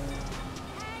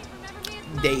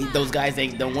those guys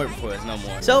don't work for us no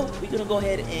more. So we're gonna go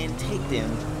ahead and take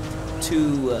them to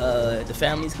the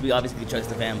families. We obviously trust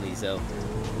the families, so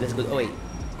let's go. Oh wait,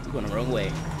 we're going the wrong way.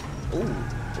 Ooh,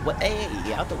 what?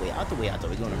 Hey, out the way.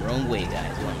 We're going the wrong way,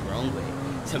 guys. We're going the wrong way.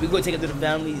 So we're gonna take them to the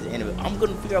families, and I'm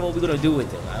gonna figure out what we're gonna do with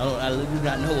them. I do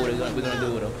not know what we're gonna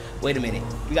do with them. Wait a minute,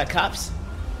 we got cops.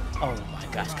 Oh my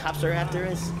gosh, cops are after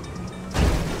us.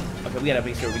 Okay, we gotta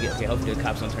make sure we get. Okay, hopefully the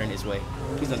cops don't turn this way.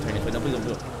 Please don't turn this way. No, please don't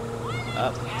do it.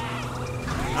 Up.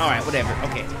 All right, whatever.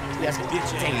 Okay.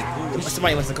 Dang it.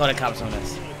 Somebody must have called the cops on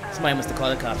us.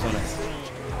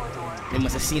 They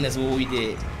must have seen us what we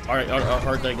did. Or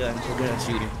heard their gun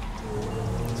shooting.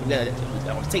 So we gotta.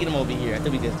 I'm taking them over here. I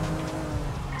think we good.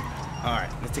 All right,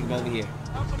 let's take them over here.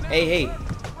 Hey,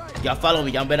 y'all follow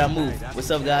me. Y'all better not move.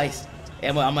 What's up, guys? Hey,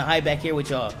 I'm gonna hide back here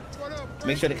with y'all.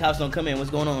 Make sure the cops don't come in.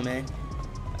 What's going on, man?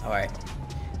 All right.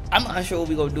 I'm not sure what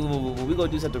we gonna do. We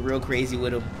gonna do something real crazy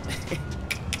with them.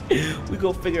 We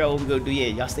gonna figure out what we gonna do. Yeah,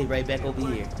 y'all stay right back over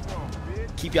here.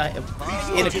 Keep y'all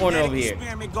in the corner over here.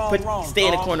 Stay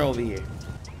in the corner over here.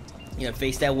 Yeah,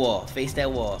 face that wall.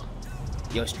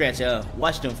 Yo, Stretch,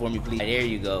 watch them for me, please. Right, there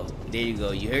you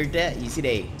go. You heard that? You see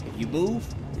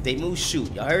if they move,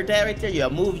 shoot. Y'all heard that right there? Y'all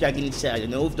move, y'all getting shot. You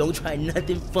know, don't try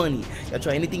nothing funny. Y'all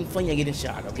try anything funny, y'all getting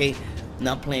shot, okay? I'm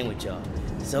not playing with y'all.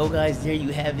 So guys, there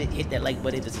you have it. Hit that like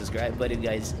button, the subscribe button,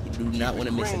 guys. You do not want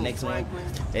to miss the next one.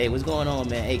 Hey, what's going on,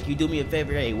 man? Hey, can you do me a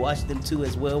favor? Hey, watch them too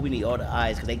as well. We need all the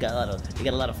eyes because they got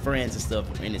a lot of friends and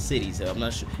stuff in the city. So I'm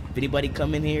not sure if anybody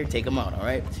come in here, take them out. All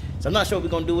right. So I'm not sure what we're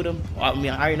gonna do with them. I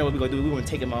mean, I already know what we're gonna do. We're gonna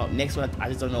take them out. Next one, I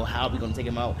just don't know how we're gonna take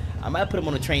them out. I might put them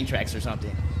on the train tracks or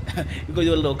something. We're gonna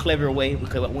do it a little clever way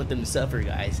because I want them to suffer,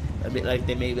 guys. A bit like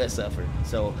they made us suffer.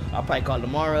 So I'll probably call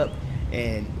Lamar up.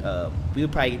 And we'll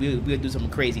do something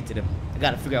crazy to them. I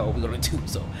gotta figure out what we're gonna do.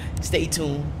 So stay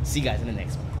tuned. See you guys in the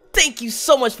next one. Thank you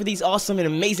so much for these awesome and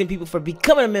amazing people for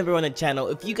becoming a member on the channel.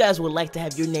 If you guys would like to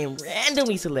have your name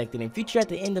randomly selected and featured at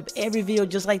the end of every video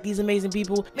just like these amazing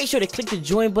people, make sure to click the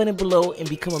join button below and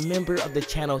become a member of the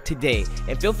channel today.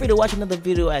 And feel free to watch another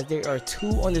video as there are 2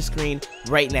 on the screen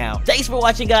right now. Thanks for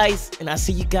watching, guys, and I'll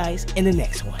see you guys in the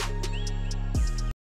next one.